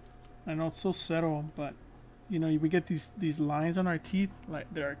 I know it's so subtle, but you know, we get these lines on our teeth,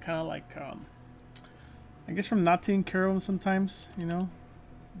 like they're kind of like I guess from not taking care of them sometimes, you know.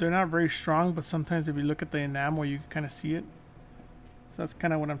 They're not very strong, but sometimes if you look at the enamel, you can kind of see it. So that's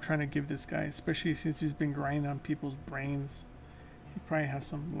kind of what I'm trying to give this guy, especially since he's been grinding on people's brains. He probably has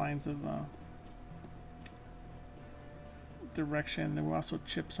some lines of direction. Then we'll also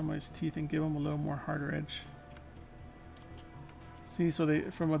chip some of his teeth and give him a little more harder edge. See, so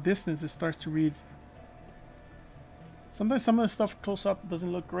from a distance, it starts to read. Sometimes some of the stuff close up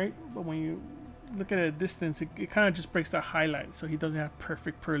doesn't look great, but when you look at it at a distance, it kind of just breaks that highlight, so he doesn't have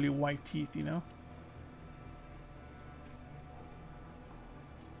perfect pearly white teeth, you know.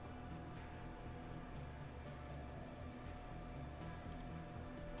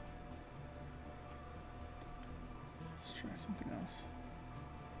 Let's try something else.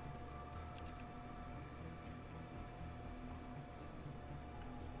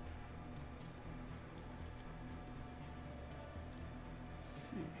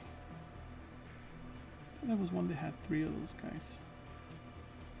 There was one that had 3 of those guys.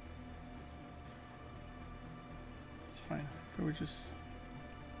 It's fine. Could we just...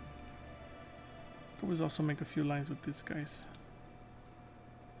 Could we also make a few lines with these guys?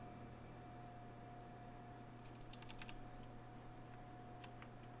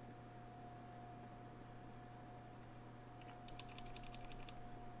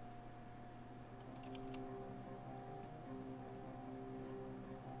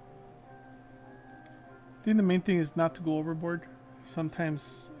 I think the main thing is not to go overboard.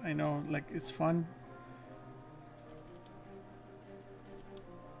 Sometimes, I know, like, it's fun.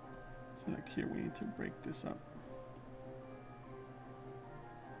 So like here, we need to break this up.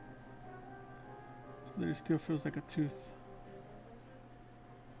 So that it still feels like a tooth.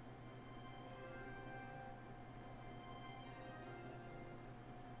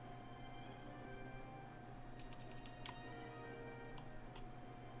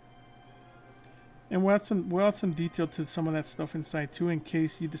 And we'll add some detail to some of that stuff inside too, in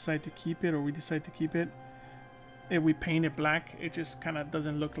case you decide to keep it or we decide to keep it. If we paint it black, it just kind of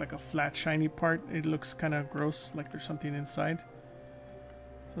doesn't look like a flat shiny part. It looks kind of gross, like there's something inside.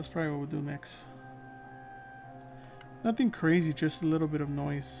 So that's probably what we'll do next. Nothing crazy, just a little bit of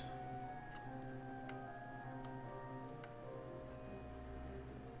noise.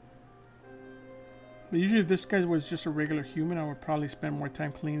 But usually if this guy was just a regular human, I would probably spend more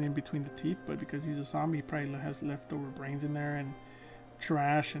time cleaning in between the teeth. But because he's a zombie, he probably has leftover brains in there and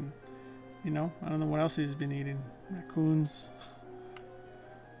trash and, you know, I don't know what else he's been eating. Raccoons.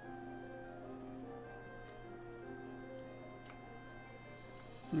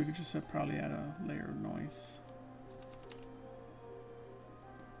 So we could just probably add a layer of noise.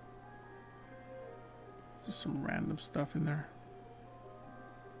 Just some random stuff in there.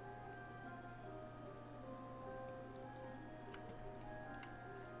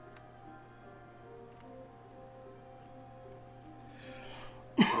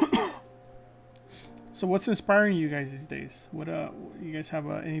 So what's inspiring you guys these days? What you guys have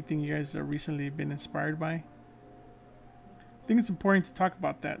anything you guys recently been inspired by? I think it's important to talk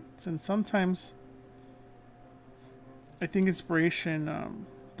about that, since sometimes I think inspiration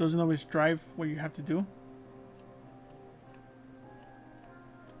doesn't always drive what you have to do.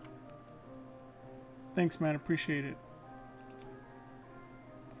 Thanks, man. Appreciate it.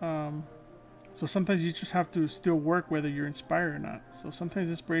 So sometimes you just have to still work whether you're inspired or not. So sometimes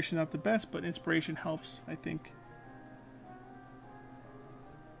inspiration is not the best, but inspiration helps, I think.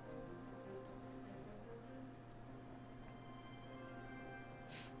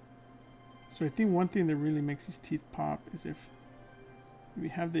 So I think one thing that really makes these teeth pop is if we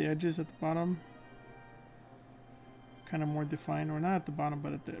have the edges at the bottom kind of more defined, or not at the bottom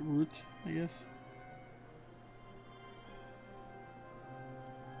but at the root, I guess,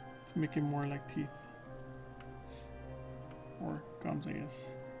 to make it more like teeth or gums, I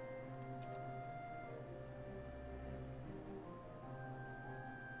guess.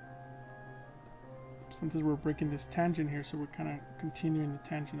 Sometimes we're breaking this tangent here, so we're kind of continuing the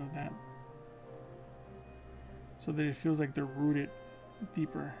tangent of that, so that it feels like they're rooted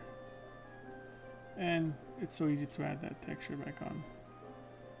deeper. And it's so easy to add that texture back on.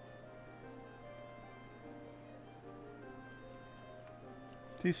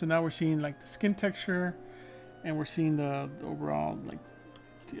 See, so now we're seeing like the skin texture, and we're seeing the overall like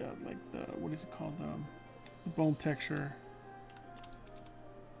the what is it called, the bone texture.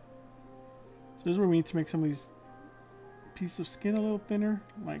 So this is where we need to make some of these pieces of skin a little thinner,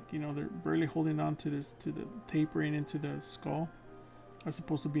 like, you know, they're barely holding on to this, to the tapering into the skull, as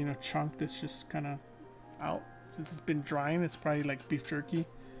opposed to being a chunk that's just kind of out. Since it's been drying, it's probably like beef jerky.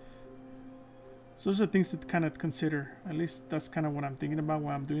 So those are things to kind of consider. At least that's kind of what I'm thinking about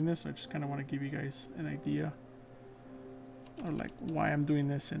while I'm doing this. I just kind of want to give you guys an idea of like why I'm doing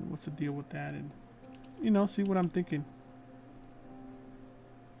this and what's the deal with that, and, you know, see what I'm thinking.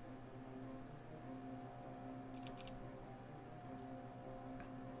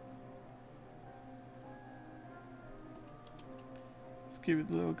 Give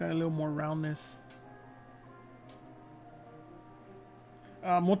it a little more roundness.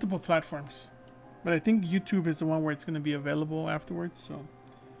 Multiple platforms, but I think YouTube is the one where it's going to be available afterwards. So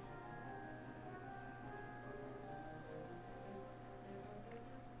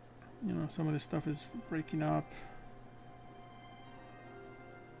you know, some of this stuff is breaking up,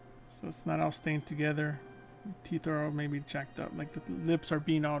 so it's not all staying together. The teeth are all maybe jacked up, like the lips are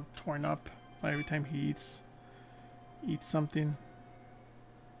being all torn up by every time he eats something.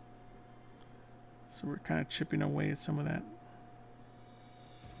 So we're kind of chipping away at some of that.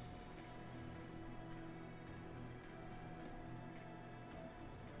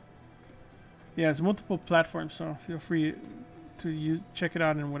 Yeah, it's multiple platforms, so feel free to check it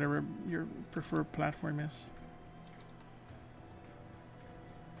out in whatever your preferred platform is.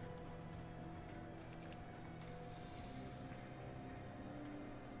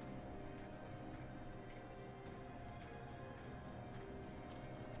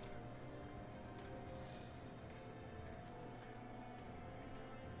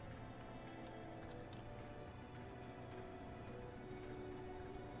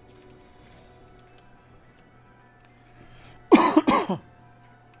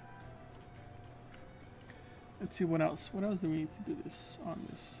 Let's see what else. What else do we need to do this on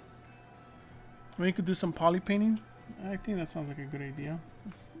this? We could do some poly painting. I think that sounds like a good idea.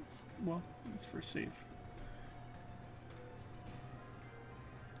 Well, it's for safe.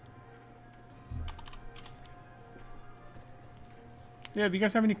 Yeah, if you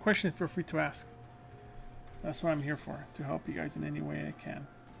guys have any questions, feel free to ask. That's what I'm here for, to help you guys in any way I can.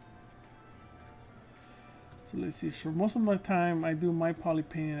 So let's see. For most of my time, I do my poly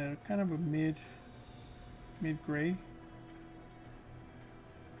painting at a kind of a mid-gray.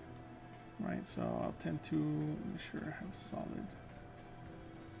 Right, so I'll tend to make sure I have solid.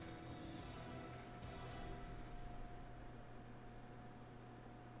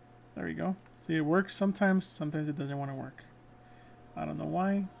 There we go. See, it works sometimes it doesn't want to work. I don't know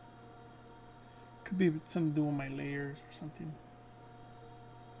why. Could be something to do with my layers or something.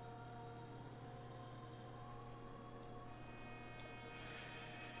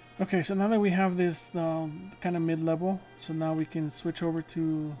 Okay, so now that we have this kind of mid-level, so now we can switch over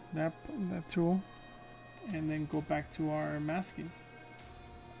to that tool and then go back to our masking.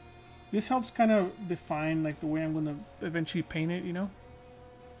 This helps kind of define like the way I'm going to eventually paint it, you know.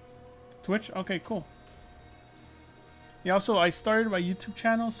 Twitch? Okay, cool. Yeah, also I started my YouTube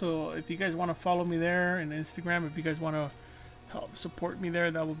channel, so if you guys want to follow me there, and Instagram, if you guys want to help support me there,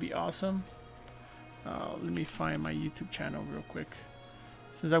 that would be awesome. Let me find my YouTube channel real quick,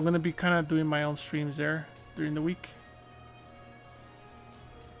 since I'm going to be kind of doing my own streams there during the week.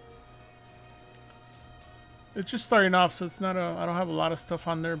 It's just starting off, so it's not I don't have a lot of stuff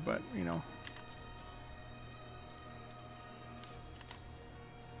on there, but you know.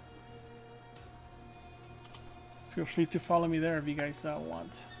 Feel free to follow me there if you guys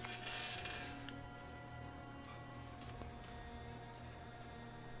want.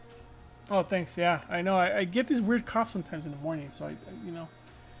 Oh, thanks. Yeah, I know. I get this weird cough sometimes in the morning, so you know,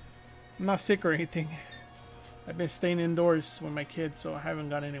 I'm not sick or anything. I've been staying indoors with my kids, so I haven't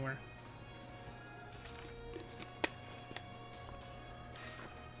gone anywhere.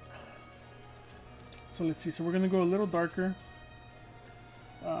 So let's see. So we're gonna go a little darker.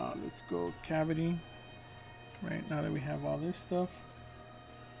 Let's go cavity. Right now that we have all this stuff,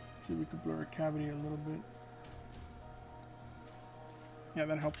 let's see if we can blur our cavity a little bit. Yeah,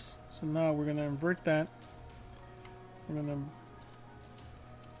 that helps. So now we're gonna invert that. We're gonna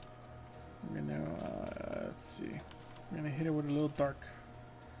let's see. We're gonna hit it with a little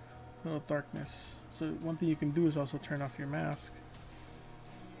darkness. So one thing you can do is also turn off your mask.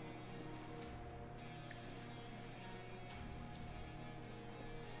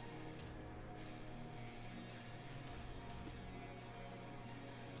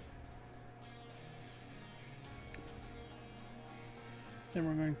 Then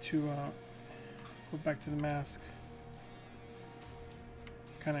we're going to go back to the mask,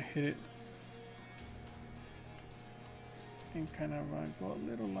 kind of hit it, and kind of go a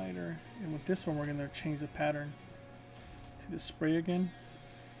little lighter. And with this one, we're going to change the pattern to the spray again.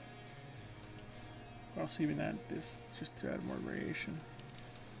 I'll also even add this just to add more variation.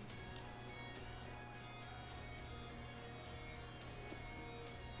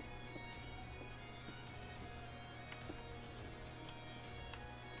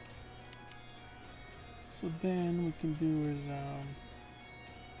 So then we can do is,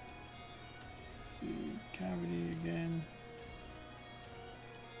 let's see, cavity again.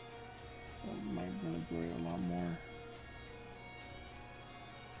 I might want to blur it a lot more.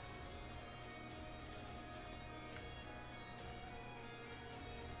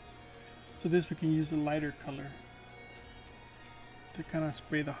 So this we can use a lighter color to kind of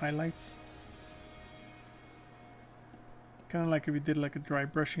spray the highlights. Kind of like if you did like a dry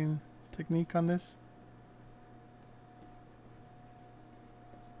brushing technique on this.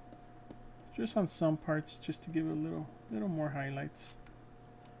 Just on some parts, just to give it a little more highlights.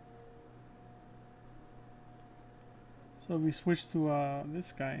 So if we switch to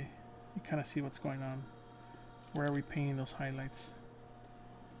this guy, you kind of see what's going on. Where are we painting those highlights?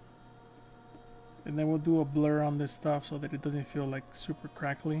 And then we'll do a blur on this stuff so that it doesn't feel like super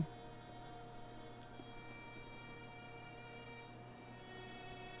crackly.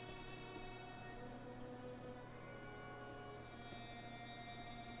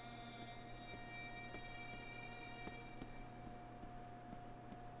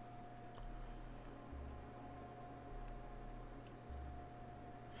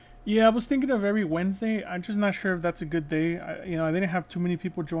 Yeah, I was thinking of every Wednesday. I'm just not sure if that's a good day. I didn't have too many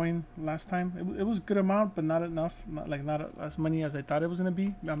people join last time. It was a good amount, but not enough. Not as many as I thought it was going to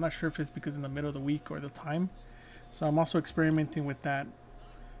be. I'm not sure if it's because in the middle of the week or the time. So I'm also experimenting with that.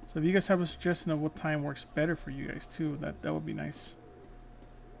 So if you guys have a suggestion of what time works better for you guys too, that would be nice.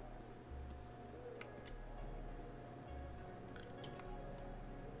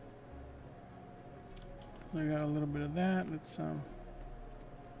 So I got a little bit of that. Let's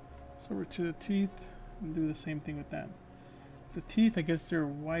over to the teeth and do the same thing with that. The teeth, I guess they're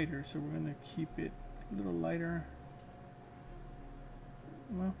whiter, so we're going to keep it a little lighter.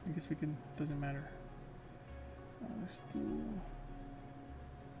 Well, I guess we can, doesn't matter. Let's do...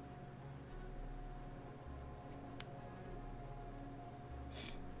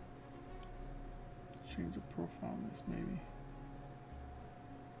 change the profile on this maybe.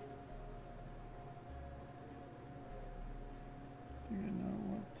 I think I know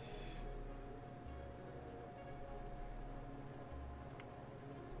what...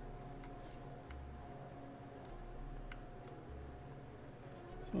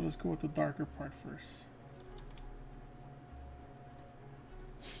 So let's go with the darker part first.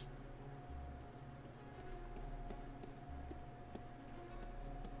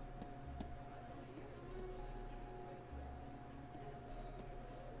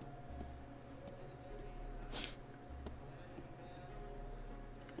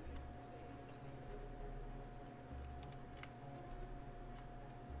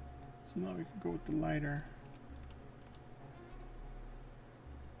 So now we can go with the lighter.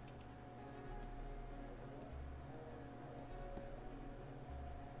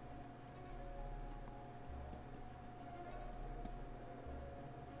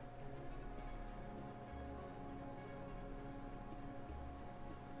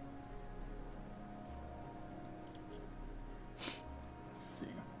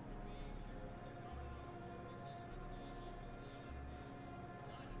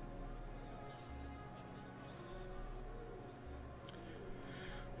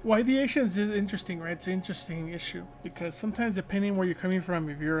 Well, ideation is interesting, right? It's an interesting issue because sometimes depending where you're coming from,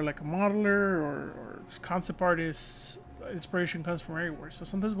 if you're like a modeler or concept artist, inspiration comes from everywhere. So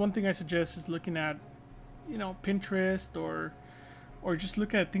sometimes one thing I suggest is looking at, Pinterest or just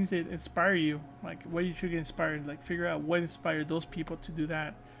look at things that inspire you. Like what you should get inspired, like figure out what inspired those people to do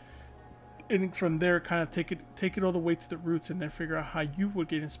that. and from there kind of take it all the way to the roots, and then figure out how you would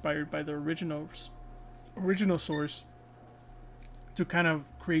get inspired by the original source to kind of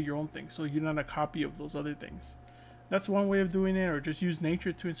create your own thing, so you're not a copy of those other things. That's one way of doing it. Or just use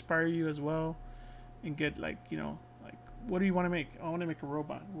nature to inspire you as well, and get like, you know, like, what do you want to make? I want to make a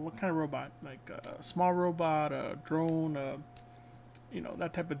robot. Well, what kind of robot? Like a small robot, a drone, you know,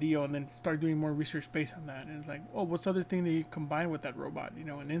 that type of deal, and then start doing more research based on that. And it's like, oh, what's the other thing that you combine with that robot? You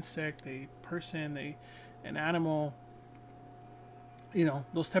know, an insect, a person, an animal, you know,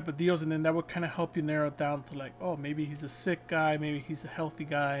 those type of deals. And then that would kind of help you narrow it down to like, oh, maybe he's a sick guy, maybe he's a healthy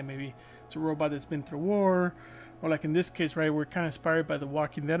guy, maybe it's a robot that's been through war. Or like in this case, right, we're kind of inspired by The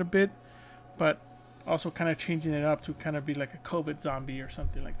Walking Dead a bit, but also kind of changing it up to kind of be like a COVID zombie or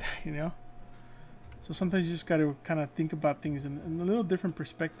something like that, you know? So sometimes you just got to kind of think about things in a little different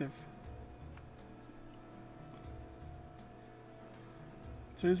perspective.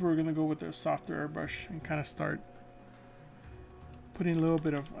 So here's where we're going to go with the softer airbrush and kind of start putting a little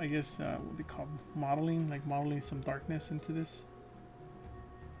bit of, I guess, what they call modeling, like modeling some darkness into this.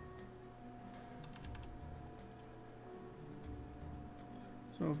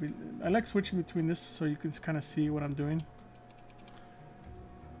 So I like switching between this so you can kind of see what I'm doing.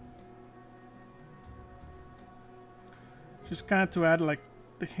 Just kind of to add like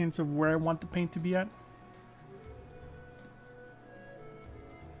the hints of where I want the paint to be at.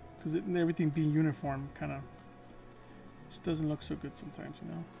 Because everything being uniform kind of just doesn't look so good sometimes, you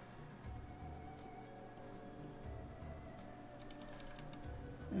know.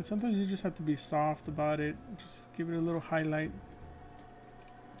 And sometimes you just have to be soft about it. Just give it a little highlight.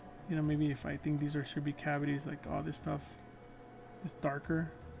 You know, maybe if I think these should be cavities, like all this stuff is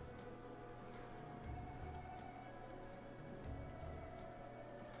darker.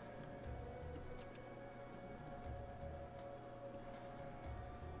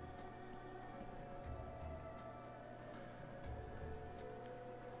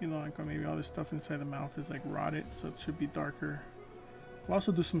 You know, like maybe all this stuff inside the mouth is like rotted, so it should be darker. We'll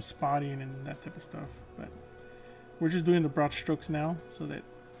also do some spotting and that type of stuff, but we're just doing the broad strokes now so that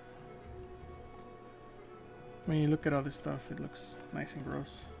when you look at all this stuff, it looks nice and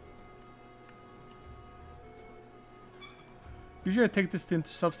gross. Usually I take this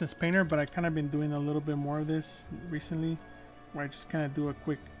into Substance Painter, but I kind of been doing a little bit more of this recently, where I just kind of do a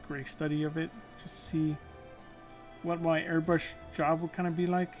quick gray study of it, just see what my airbrush job would kind of be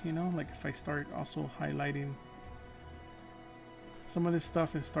like, you know, like if I start also highlighting some of this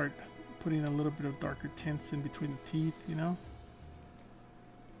stuff and start putting a little bit of darker tints in between the teeth, you know.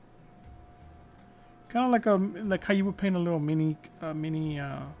 Kind of like how you would paint a little mini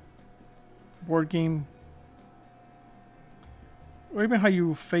board game, or even how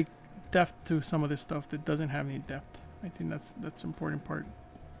you fake depth to some of this stuff that doesn't have any depth. I think that's the important part.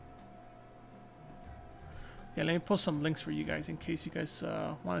 Yeah, let me post some links for you guys in case you guys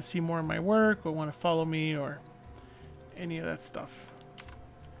want to see more of my work or want to follow me or any of that stuff.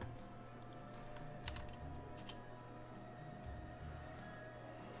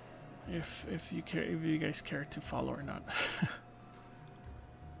 If you guys care to follow or not.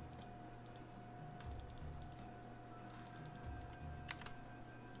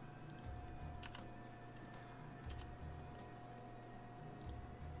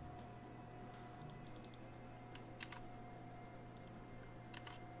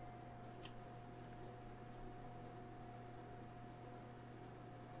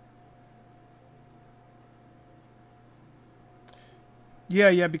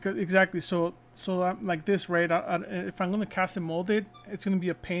 Yeah, because exactly. So I'm like this, right? If I'm going to cast and mold it, it's going to be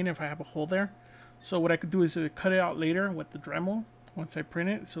a pain if I have a hole there. So what I could do is cut it out later with the Dremel once I print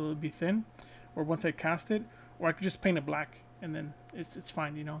it, so it'll be thin, or once I cast it, or I could just paint it black and then it's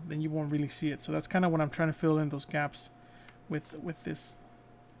fine, you know. Then you won't really see it. So that's kind of what I'm trying to fill in, those gaps with this.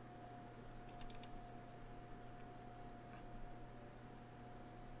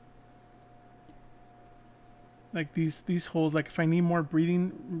 Like these holes, like if I need more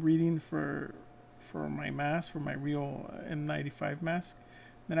breathing for my mask, for my real N95 mask,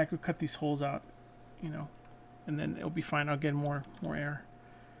 then I could cut these holes out, you know, and then it'll be fine. I'll get more air.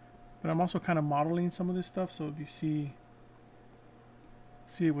 But I'm also kind of modeling some of this stuff, so if you see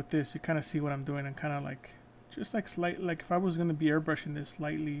it with this, you kind of see what I'm doing, and kind of like just like like if I was going to be airbrushing this,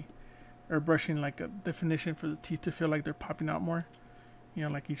 slightly airbrushing like a definition for the teeth to feel like they're popping out more, you know,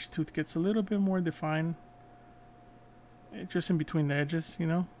 like each tooth gets a little bit more defined. Just in between the edges, you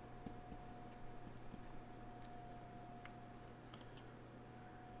know.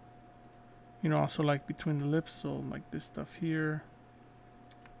 You know, also like between the lips, so like this stuff here.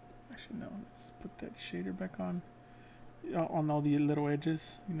 Actually, no, let's put that shader back on. on all the little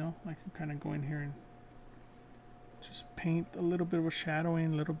edges, you know. I can kind of go in here and just paint a little bit of a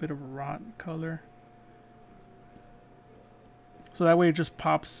shadowing, a little bit of a rot color. So that way it just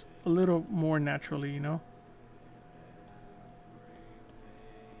pops a little more naturally, you know.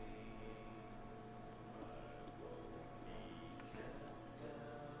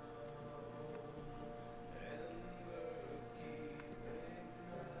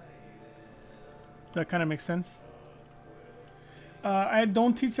 That kind of makes sense. I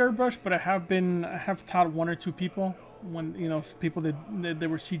don't teach ZBrush, but I have taught one or two people. When, you know, people that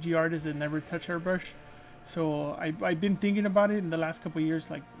were CG artists that never touch ZBrush. So I've been thinking about it in the last couple of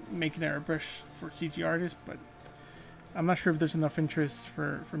years, like making ZBrush for CG artists, but I'm not sure if there's enough interest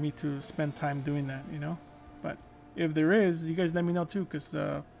for me to spend time doing that, you know. But if there is, you guys let me know too, because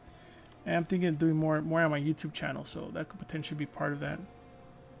I'm thinking of doing more on my YouTube channel, so that could potentially be part of that.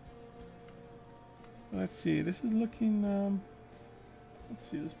 Let's see, this is looking, let's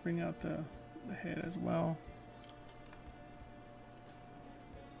see, let's bring out the head as well.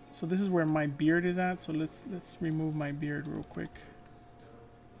 So this is where my beard is at, so let's remove my beard real quick.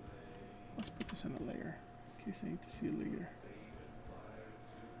 Let's put this in a layer, in case I need to see it later.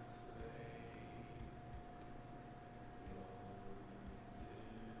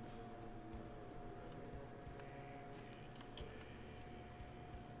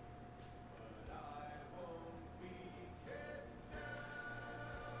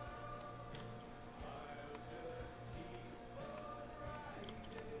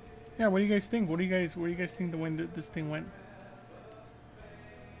 Yeah, what do you guys think? Where do you guys think the way that this thing went?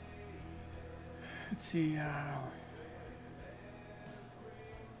 Let's see.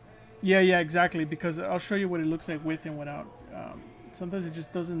 Yeah, exactly. Because I'll show you what it looks like with and without. Sometimes it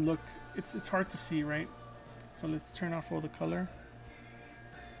just doesn't look. It's hard to see, right? So let's turn off all the color.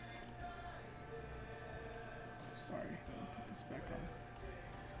 Sorry, I'll put this back on.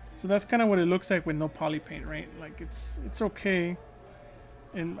 So that's kind of what it looks like with no poly paint, right? Like it's okay.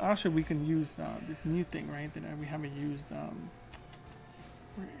 And also we can use this new thing, right, that we haven't used.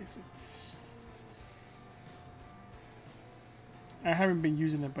 Where is it? I haven't been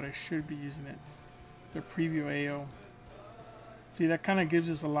using it, but I should be using it. The preview AO. See, that kind of gives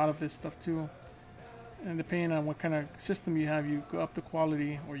us a lot of this stuff too. And depending on what kind of system you have, you go up the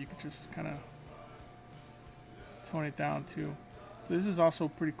quality, or you can just kind of tone it down too. So this is also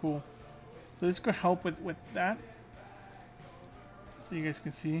pretty cool. So this could help with that. So you guys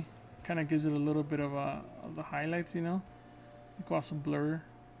can see, kind of gives it a little bit of the highlights, you know. You can also blur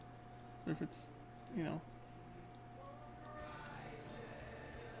if it's, you know.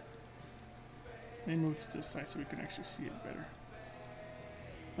 Let me move this to the side so we can actually see it better.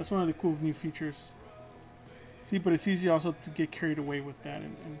 That's one of the cool new features. See, but it's easy also to get carried away with that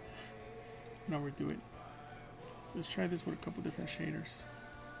and overdo it. So let's try this with a couple different shaders.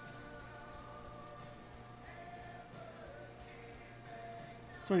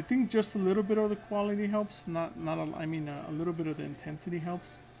 So I think just a little bit of the quality helps, I mean a little bit of the intensity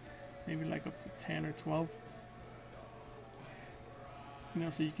helps. Maybe like up to 10 or 12. You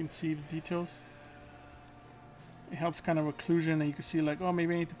know, so you can see the details. It helps kind of occlusion, and you can see like, oh,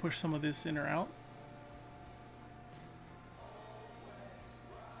 maybe I need to push some of this in or out.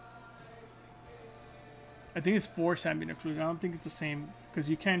 I think it's force ambient occlusion. I don't think it's the same, because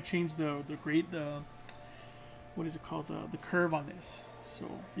you can't change the what is it called, the curve on this. So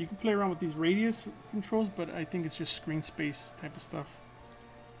you can play around with these radius controls, but I think it's just screen space type of stuff.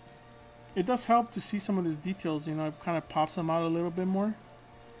 It does help to see some of these details, you know, it kind of pops them out a little bit more.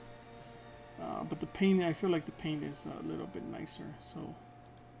 But the paint, I feel like the paint is a little bit nicer. So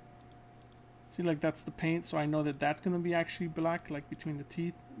see, like that's the paint, so I know that that's going to be actually black, like between the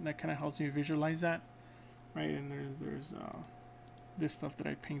teeth. And that kind of helps me visualize that, right? And there's this stuff that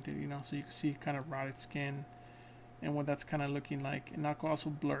I painted, you know, so you can see kind of rotted skin and what that's kind of looking like. And I can also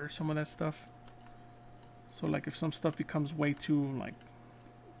blur some of that stuff. So like if some stuff becomes way too like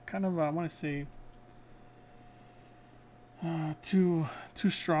kind of I want to say too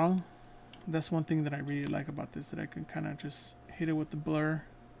strong. That's one thing that I really like about this, that I can kind of just hit it with the blur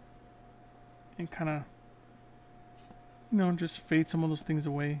and kind of, you know, just fade some of those things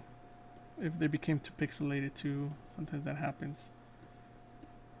away if they became too pixelated too. Sometimes that happens.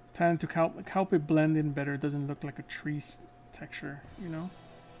 Trying to help it blend in better. It doesn't look like a tree texture, you know.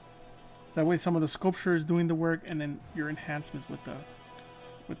 So that way some of the sculpture is doing the work, and then your enhancements with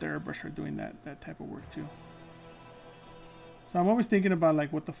the airbrush are doing that type of work too. So I'm always thinking about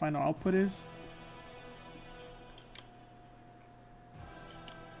like what the final output is.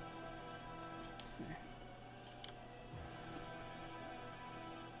 Let's see.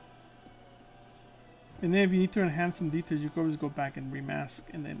 And then if you need to enhance some details, you can always go back and remask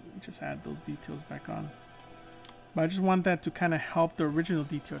and then just add those details back on. But I just want that to kind of help the original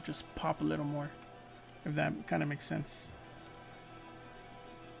detail just pop a little more, if that kind of makes sense.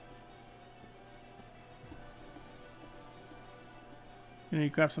 You know, you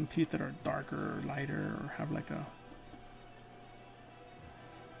could have some teeth that are darker or lighter, or have like a...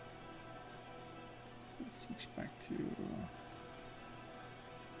 So let's switch back to...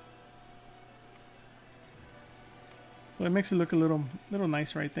 So it makes it look a little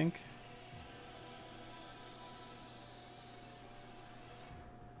nicer, I think.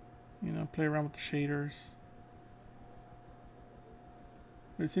 You know, play around with the shaders.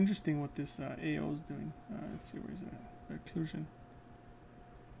 But it's interesting what this AO is doing. Let's see, where is it? The occlusion.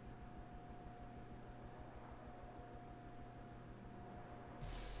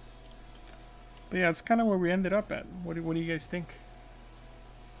 But yeah, it's kind of where we ended up at. What do you guys think?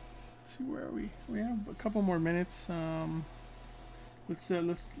 Let's see, where are we? We have a couple more minutes. Let's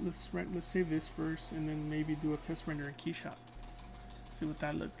save this first, and then maybe do a test render in KeyShot. See what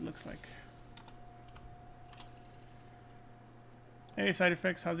that looks like. Hey, Side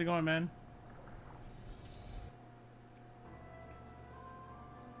Effects, how's it going, man?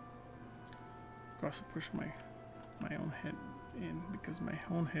 I also push my own head in because my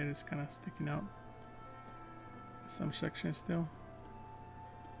own head is kind of sticking out in some sections still.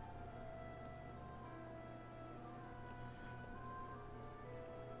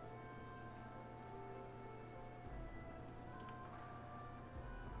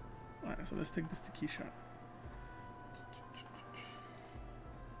 Alright, so let's take this to KeyShot.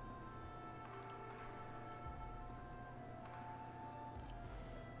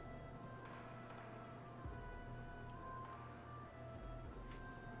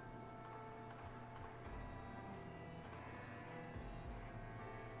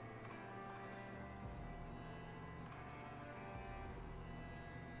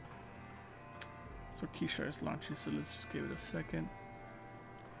 So KeyShot is launching, so let's just give it a second.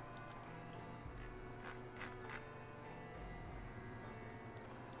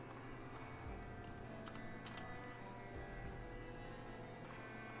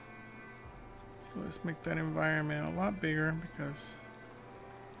 So let's make that environment a lot bigger because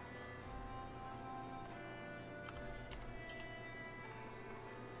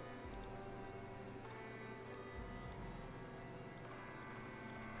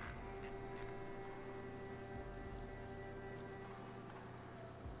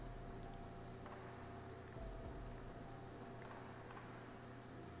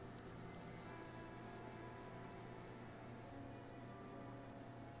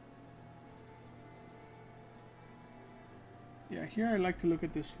yeah, here I like to look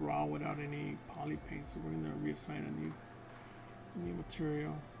at this raw without any poly paint, so we're going to reassign a new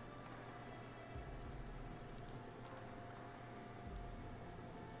material.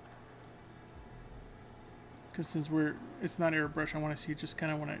 Because since it's not airbrush, I want to see just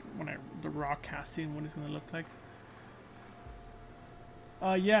kind of when the raw casting, what it's going to look like.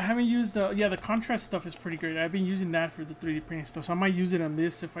 Yeah, I haven't used the contrast stuff is pretty great. I've been using that for the 3D printing stuff, so I might use it on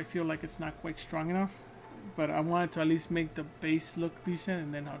this if I feel like it's not quite strong enough. But I wanted to at least make the base look decent,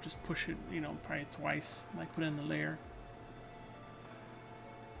 and then I'll just push it, you know, probably twice, like put it in the layer.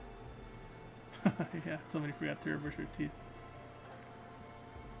 Yeah, somebody forgot to airbrush their teeth.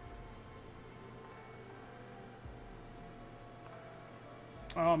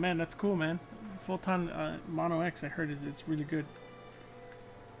 Oh man, that's cool, man. Photon Mono X, I heard it's really good.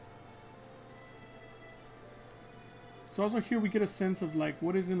 So also here we get a sense of like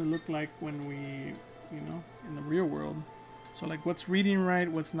what it's gonna look like when we, you know, in the real world. So like what's reading right,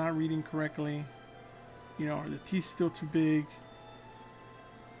 what's not reading correctly. You know, are the teeth still too big?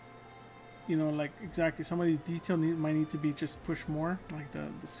 You know, like exactly some of these details might need to be just pushed more, like the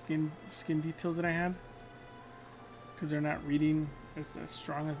skin details that I had, because they're not reading as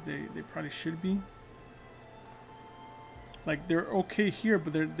strong as they probably should be. Like they're okay here,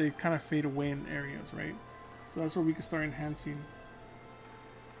 but they kind of fade away in areas, right? So that's where we can start enhancing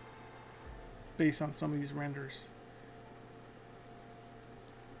based on some of these renders.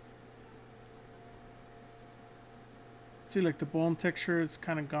 See, like the bone texture is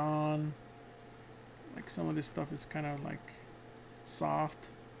kind of gone. Like some of this stuff is kind of like soft.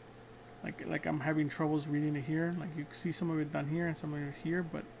 Like I'm having troubles reading it here. Like you can see some of it down here and some of it here,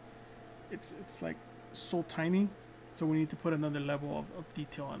 but it's like so tiny. So we need to put another level of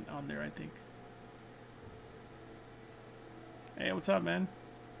detail on there, I think. Hey, what's up, man?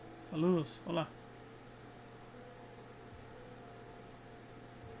 Saludos. Hola.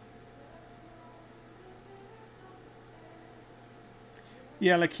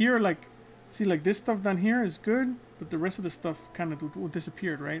 Yeah, like here, like See, like this stuff down here is good, but the rest of the stuff kind of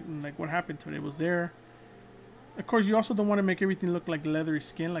disappeared, right? And like what happened to it? It was there. Of course, you also don't want to make everything look like leathery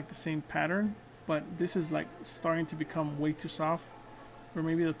skin, like the same pattern. But this is like starting to become way too soft. Or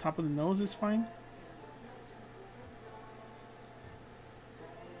maybe the top of the nose is fine.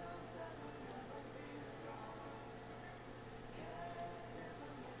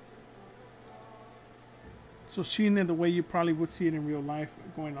 So seeing it the way you probably would see it in real life,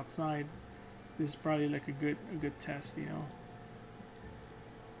 going outside, this is probably like a good test, you know.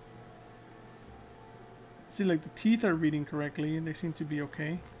 See, like the teeth are reading correctly, and they seem to be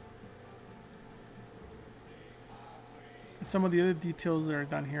okay. And some of the other details that are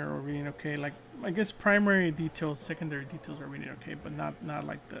down here are reading okay. Like I guess primary details, secondary details are reading okay, but not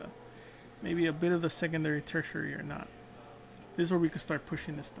like the maybe a bit of the secondary, tertiary or not. This is where we can start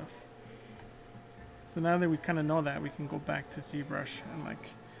pushing this stuff. So now that we kind of know that, we can go back to ZBrush and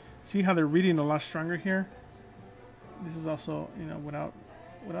like see how they're reading a lot stronger here. This is also, you know,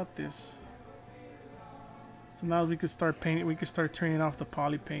 without this. So now we could start painting. We could start turning off the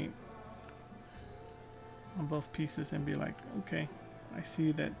poly paint on both pieces and be like, okay, I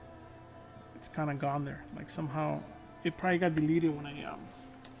see that it's kind of gone there. Like somehow it probably got deleted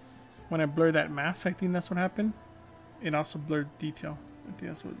when I blurred that mask. I think that's what happened. It also blurred detail. I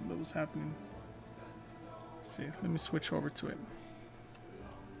think that's what was happening. Let's see, let me switch over to it.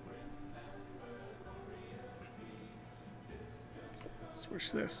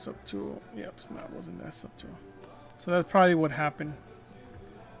 Switch this subtool. Yep, it's not, wasn't that subtool. So that's probably what happened.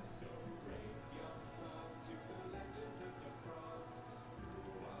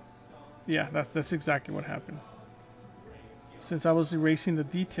 Yeah, that's exactly what happened. Since I was erasing the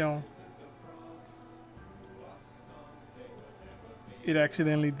detail, it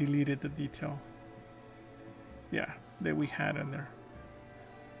accidentally deleted the detail. Yeah, that we had in there.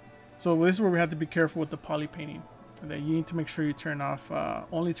 So this is where we have to be careful with the poly painting. That you need to make sure you turn off,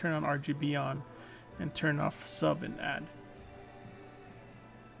 only turn on RGB on, and turn off sub and add.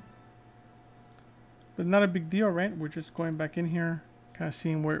 But not a big deal, right? We're just going back in here, kind of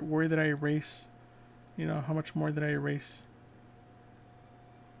seeing where did I erase, you know, how much more did I erase.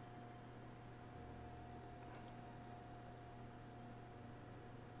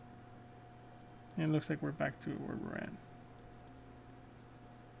 And it looks like we're back to where we're at.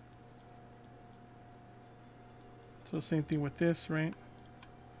 So same thing with this, right?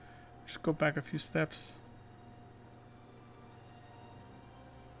 Just go back a few steps.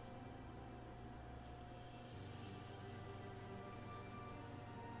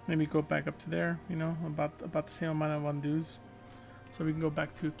 Maybe go back up to there, you know, about the same amount of undos. So we can go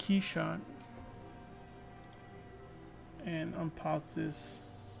back to key shot and unpause this.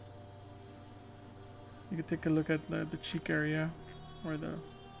 You can take a look at the cheek area, or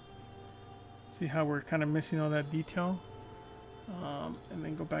see how we're kind of missing all that detail. And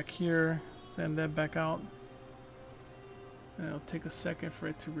then go back here, send that back out. And it'll take a second for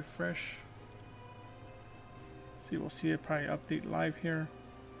it to refresh. See, we'll see it probably update live here.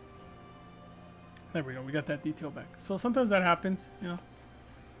 There we go, we got that detail back. So sometimes that happens, you know.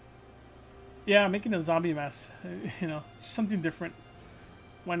 Yeah, making a zombie mask, you know, just something different.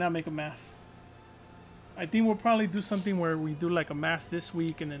 Why not make a mask? I think we'll probably do something where we do like a mask this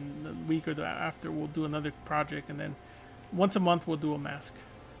week, and then the week or the after we'll do another project, and then once a month we'll do a mask.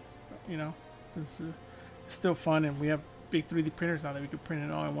 You know, since it's still fun and we have big 3D printers now that we can print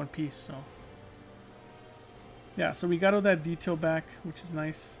it all in one piece. So yeah, so we got all that detail back, which is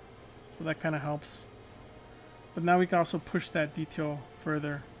nice. So that kind of helps. But now we can also push that detail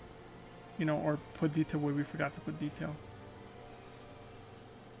further, you know, or put detail where we forgot to put detail.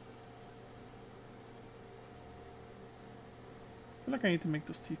 I feel like I need to make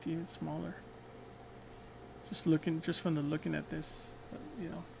those teeth even smaller. Just from the looking at this, but, you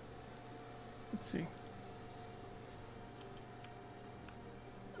know. Let's see.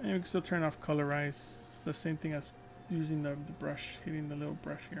 And we can still turn off colorize. It's the same thing as using the brush, hitting the little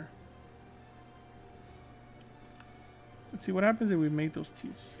brush here. Let's see what happens if we make those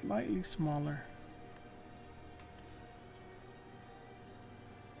teeth slightly smaller.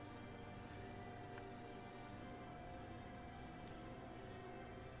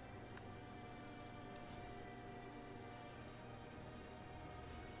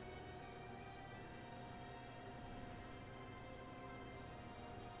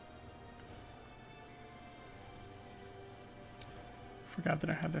 Forgot that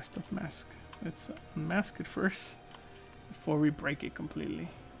I had that stuff masked. Let's unmask it first before we break it completely.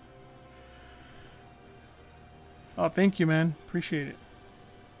 Oh, thank you, man. Appreciate it.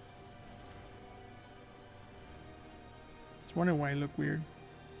 I was wondering why I look weird.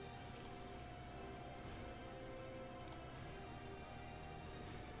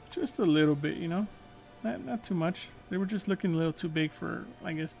 Just a little bit, you know, not too much. They were just looking a little too big for,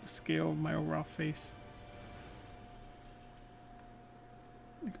 I guess, the scale of my overall face.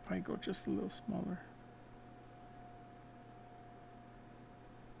 I could probably go just a little smaller.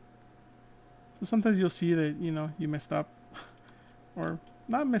 So sometimes you'll see that, you know, you messed up. Or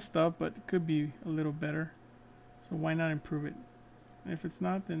not messed up, but it could be a little better. So why not improve it? And if it's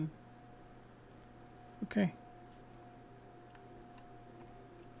not, then okay.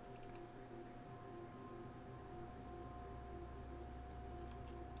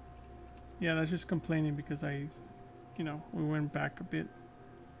 Yeah, that's just complaining because I, you know, we went back a bit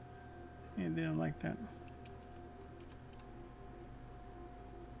and they don't like that.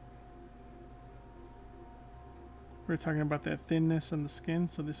 We're talking about that thinness on the skin,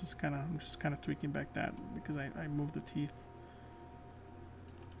 so this is kind of, I'm just kind of tweaking back that because I moved the teeth.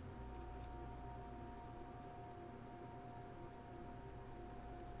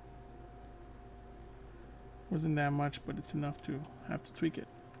 Wasn't that much, but it's enough to have to tweak it.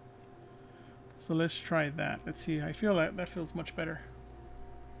 So let's try that. Let's see. I feel that feels much better.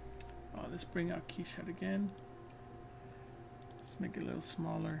 Let's bring out key shot again. Let's make it a little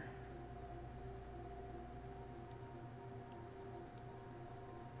smaller.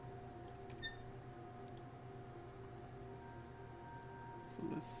 So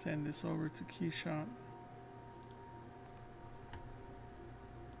let's send this over to key shot.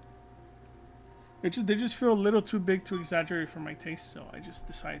 They just feel a little too big to exaggerate for my taste, so I just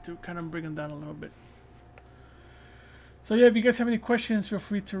decided to kind of bring them down a little bit. So yeah, if you guys have any questions, feel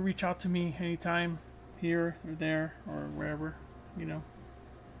free to reach out to me anytime, here or there or wherever, you know.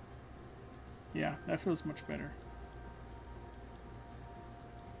 Yeah, that feels much better.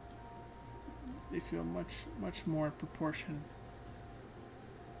 They feel much more proportioned.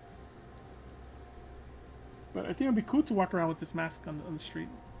 But I think it'd be cool to walk around with this mask on the street,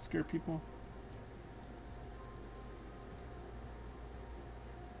 scare people.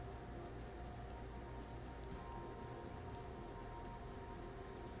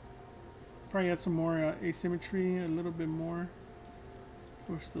 Probably add some more asymmetry, a little bit more.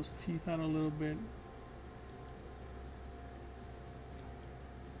 Push those teeth out a little bit.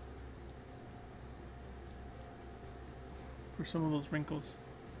 For some of those wrinkles.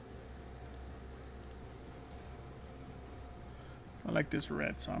 I like this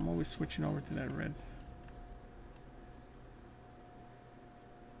red, so I'm always switching over to that red.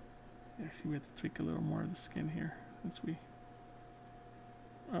 Yeah, see, we have to tweak a little more of the skin here.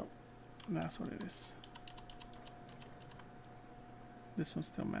 Oh. That's what it is. This one's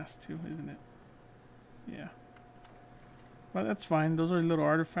still masked too, isn't it? Yeah. Well, that's fine. Those are little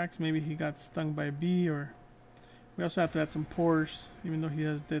artifacts. Maybe he got stung by a bee, or we also have to add some pores, even though he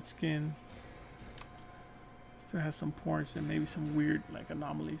has dead skin. Still has some pores and maybe some weird like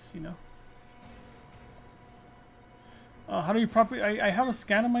anomalies, you know. How do you properly? I have a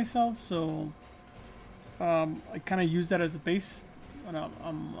scan of myself, so I kind of use that as a base.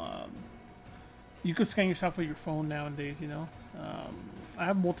 You could scan yourself with your phone nowadays, you know. I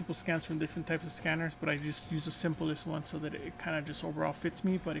have multiple scans from different types of scanners, but I just use the simplest one so that it kind of just overall fits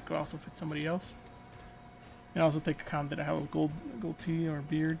me, but it could also fit somebody else. And also take account that I have a goatee or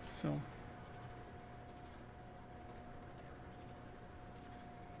beard, so.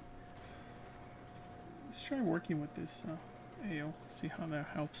 Let's try working with this AO, see how that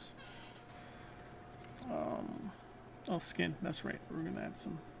helps. Oh, skin, that's right. We're gonna add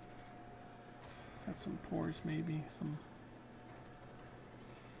some pores, maybe some.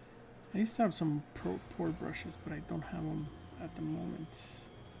 I used to have some pore brushes, but I don't have them at the moment.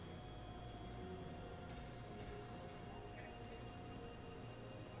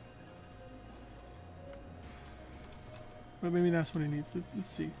 But maybe that's what it needs. Let's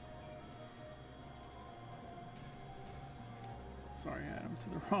see. Sorry, I added them to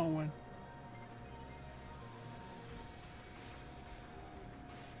the wrong one.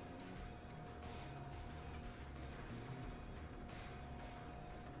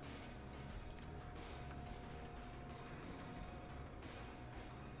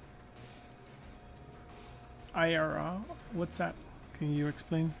 IRA, what's that? Can you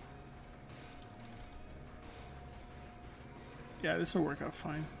explain? Yeah, this will work out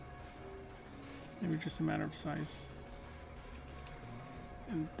fine. Maybe just a matter of size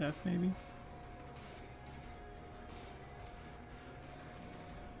and depth, maybe.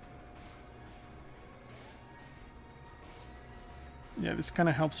 Yeah, this kind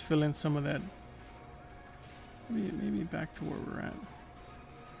of helps fill in some of that. Maybe back to where we're at.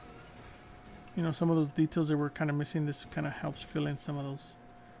 You know, some of those details that we're kind of missing, this kind of helps fill in some of those.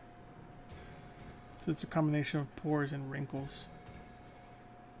 So it's a combination of pores and wrinkles.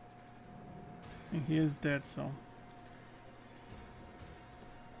 And he is dead, so.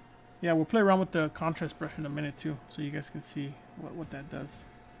 Yeah, we'll play around with the contrast brush in a minute too, so you guys can see what that does.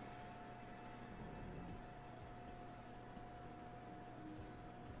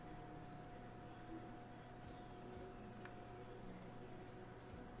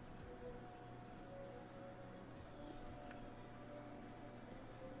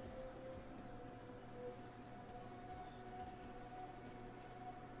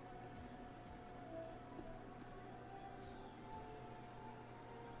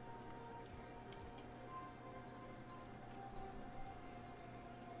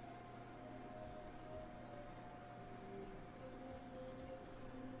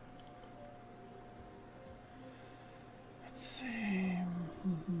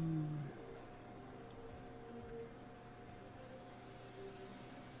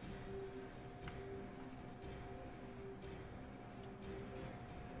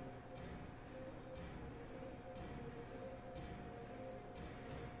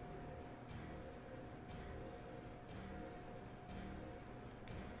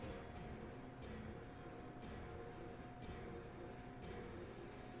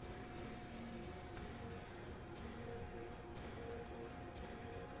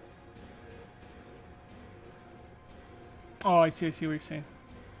 Oh, I see what you're saying.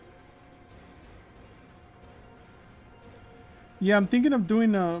 Yeah, I'm thinking of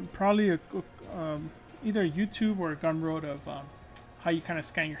doing probably either YouTube or a Gumroad of how you kind of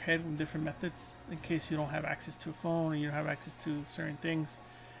scan your head with different methods in case you don't have access to a phone or you don't have access to certain things.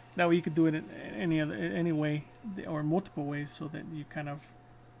 That way you could do it in any way or multiple ways, so that you kind of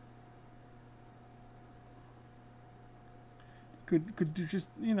could do, just,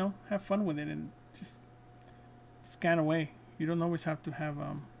 you know, have fun with it and just scan away. You don't always have to have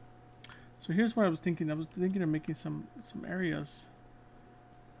so here's what I was thinking. I was thinking of making some areas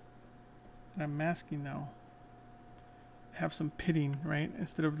that I'm masking now. Have some pitting, right?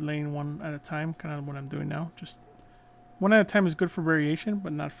 Instead of laying one at a time, kind of what I'm doing now. Just one at a time is good for variation,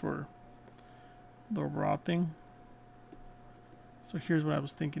 but not for the raw thing. So here's what I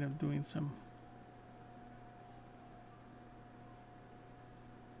was thinking of doing: some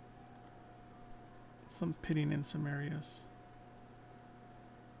pitting in some areas.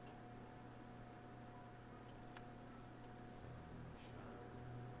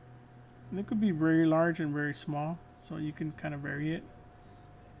 And it could be very large and very small, so you can kind of vary it.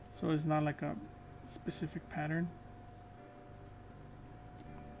 So it's not like a specific pattern.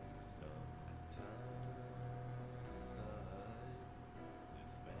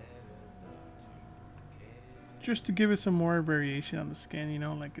 Just to give it some more variation on the skin, you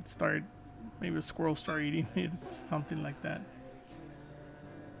know, like it started, maybe a squirrel started eating it, something like that.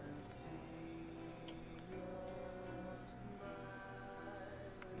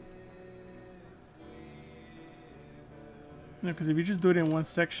 You know, because if you just do it in one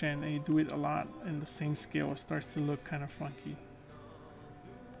section and you do it a lot in the same scale, it starts to look kind of funky.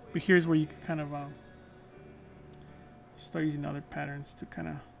 But here's where you can kind of start using other patterns to kind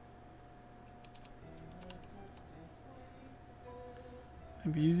of.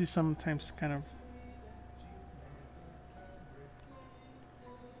 And we usually sometimes kind of.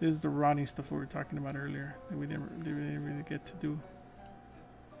 This is the rotting stuff we were talking about earlier that we didn't really get to do.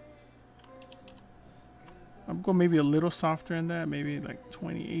 I'll go maybe a little softer in that, maybe like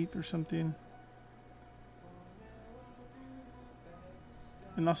 28 or something.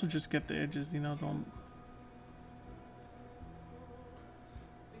 And also just get the edges, you know, don't.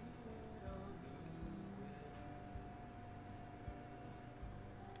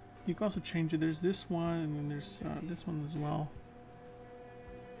 You can also change it. There's this one, and then there's this one as well.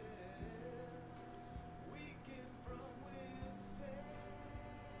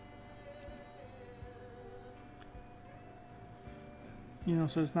 You know,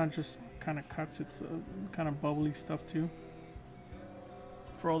 so it's not just kind of cuts, it's kind of bubbly stuff too.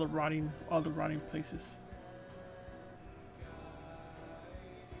 For all the rotting places.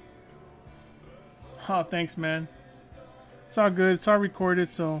 Oh, thanks, man. It's all good. It's all recorded,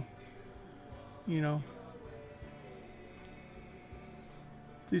 so you know.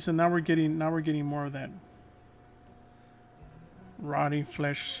 See, so now we're getting more of that rotting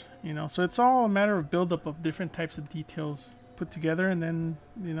flesh, you know. So it's all a matter of buildup of different types of details put together, and then,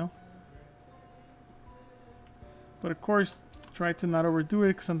 you know. But of course, try to not overdo it,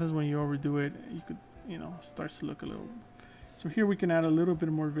 because sometimes when you overdo it, you could, you know, starts to look a little. So here we can add a little bit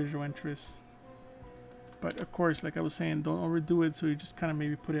more visual interest. But of course, like I was saying, don't overdo it. So you just kind of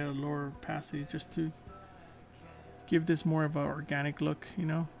maybe put it at a lower opacity just to give this more of an organic look, you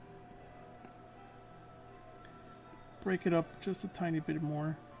know. Break it up just a tiny bit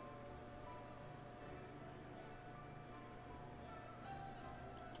more.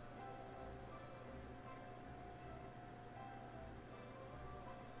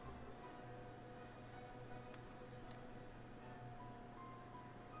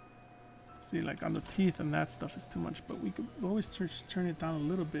 See, like on the teeth and that stuff is too much, but we could always just turn it down a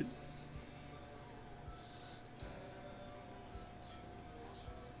little bit.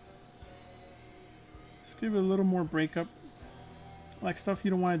 Just give it a little more breakup. Like stuff you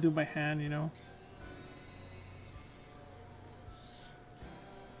don't want to do by hand, you know.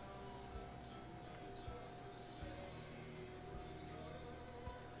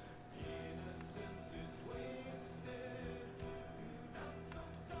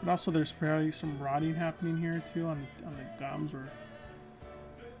 But also there's probably some rotting happening here too on the gums or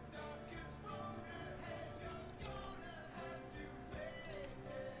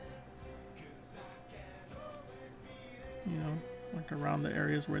you know, like around the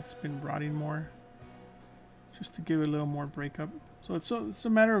areas where it's been rotting more, just to give it a little more breakup. So it's a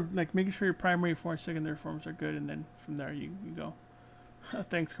matter of like making sure your primary forms, secondary forms are good, and then from there you go.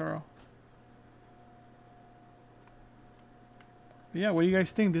 Thanks, Carl. But yeah, what do you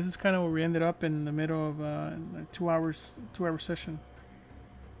guys think? This is kind of where we ended up in the middle of a 2-hour session.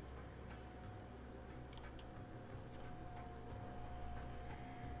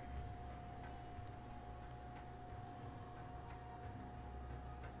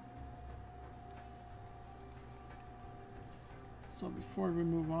 So before we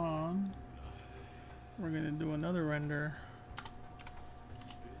move on, we're gonna do another render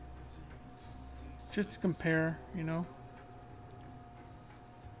just to compare, you know.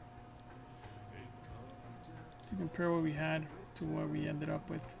 To compare what we had to what we ended up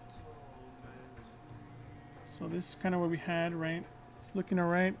with. So this is kind of what we had, right? It's looking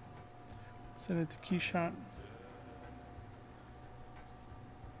alright. Send it to Keyshot.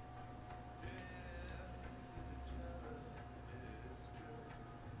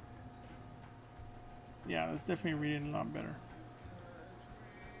 Yeah, it's definitely reading a lot better.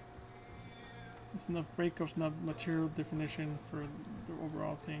 There's enough breakups, enough material definition for the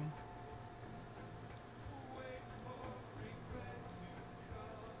overall thing.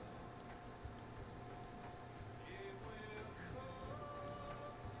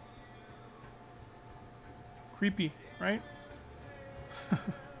 Creepy, right?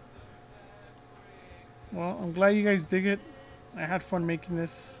 Well, I'm glad you guys dig it. I had fun making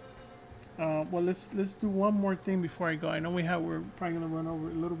this. Well, let's do one more thing before I go. I know we're probably gonna run over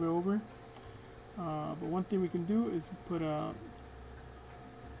a little bit over. But one thing we can do is put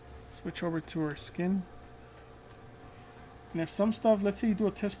switch over to our skin. And if some stuff, let's say you do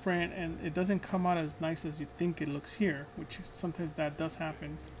a test print and it doesn't come out as nice as you think it looks here, which sometimes that does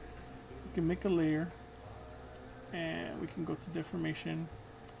happen, you can make a layer. And we can go to deformation,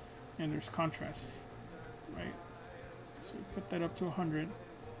 and there's contrast, right? So we put that up to 100.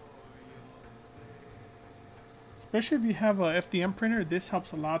 Especially if you have a FDM printer, this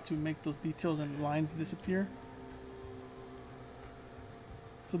helps a lot to make those details and lines disappear.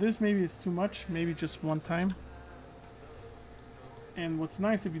 So this maybe is too much, maybe just one time. And what's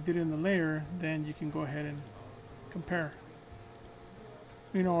nice, if you did it in the layer, then you can go ahead and compare.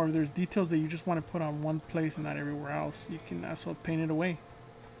 You know, or there's details that you just want to put on one place and not everywhere else. You can also paint it away.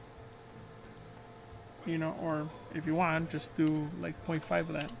 You know, or if you want, just do like 0.5 of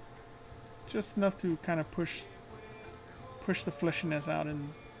that. Just enough to kind of push the fleshiness out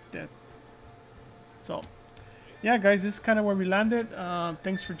and that. So, yeah, guys, this is kind of where we landed.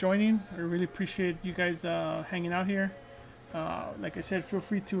 Thanks for joining. I really appreciate you guys hanging out here. Like I said, feel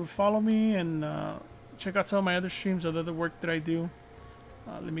free to follow me and check out some of my other streams, other work that I do.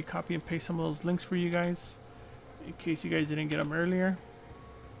 Let me copy and paste some of those links for you guys in case you guys didn't get them earlier.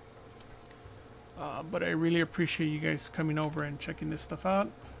 But I really appreciate you guys coming over and checking this stuff out.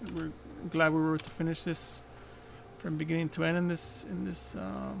 We're glad we were able to finish this from beginning to end in this.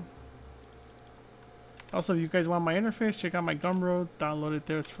 Also, if you guys want my interface, check out my Gumroad. Download it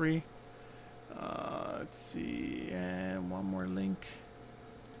there; it's free. Let's see, and one more link,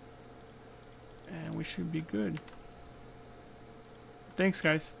 and we should be good. Thanks,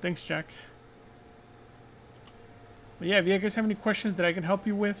 guys. Thanks, Jack. But yeah, if you guys have any questions that I can help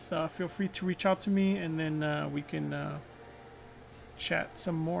you with, feel free to reach out to me, and then we can chat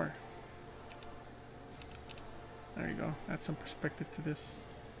some more. There you go. Add some perspective to this.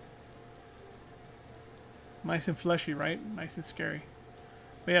 Nice and fleshy, right? Nice and scary.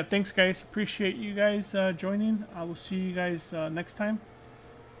 But yeah, thanks, guys. Appreciate you guys joining. I will see you guys next time.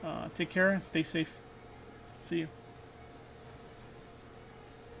 Take care and stay safe. See you.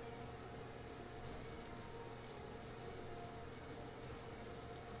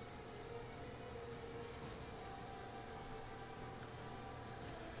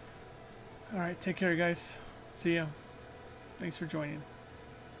 All right, take care, guys. See ya. Thanks for joining.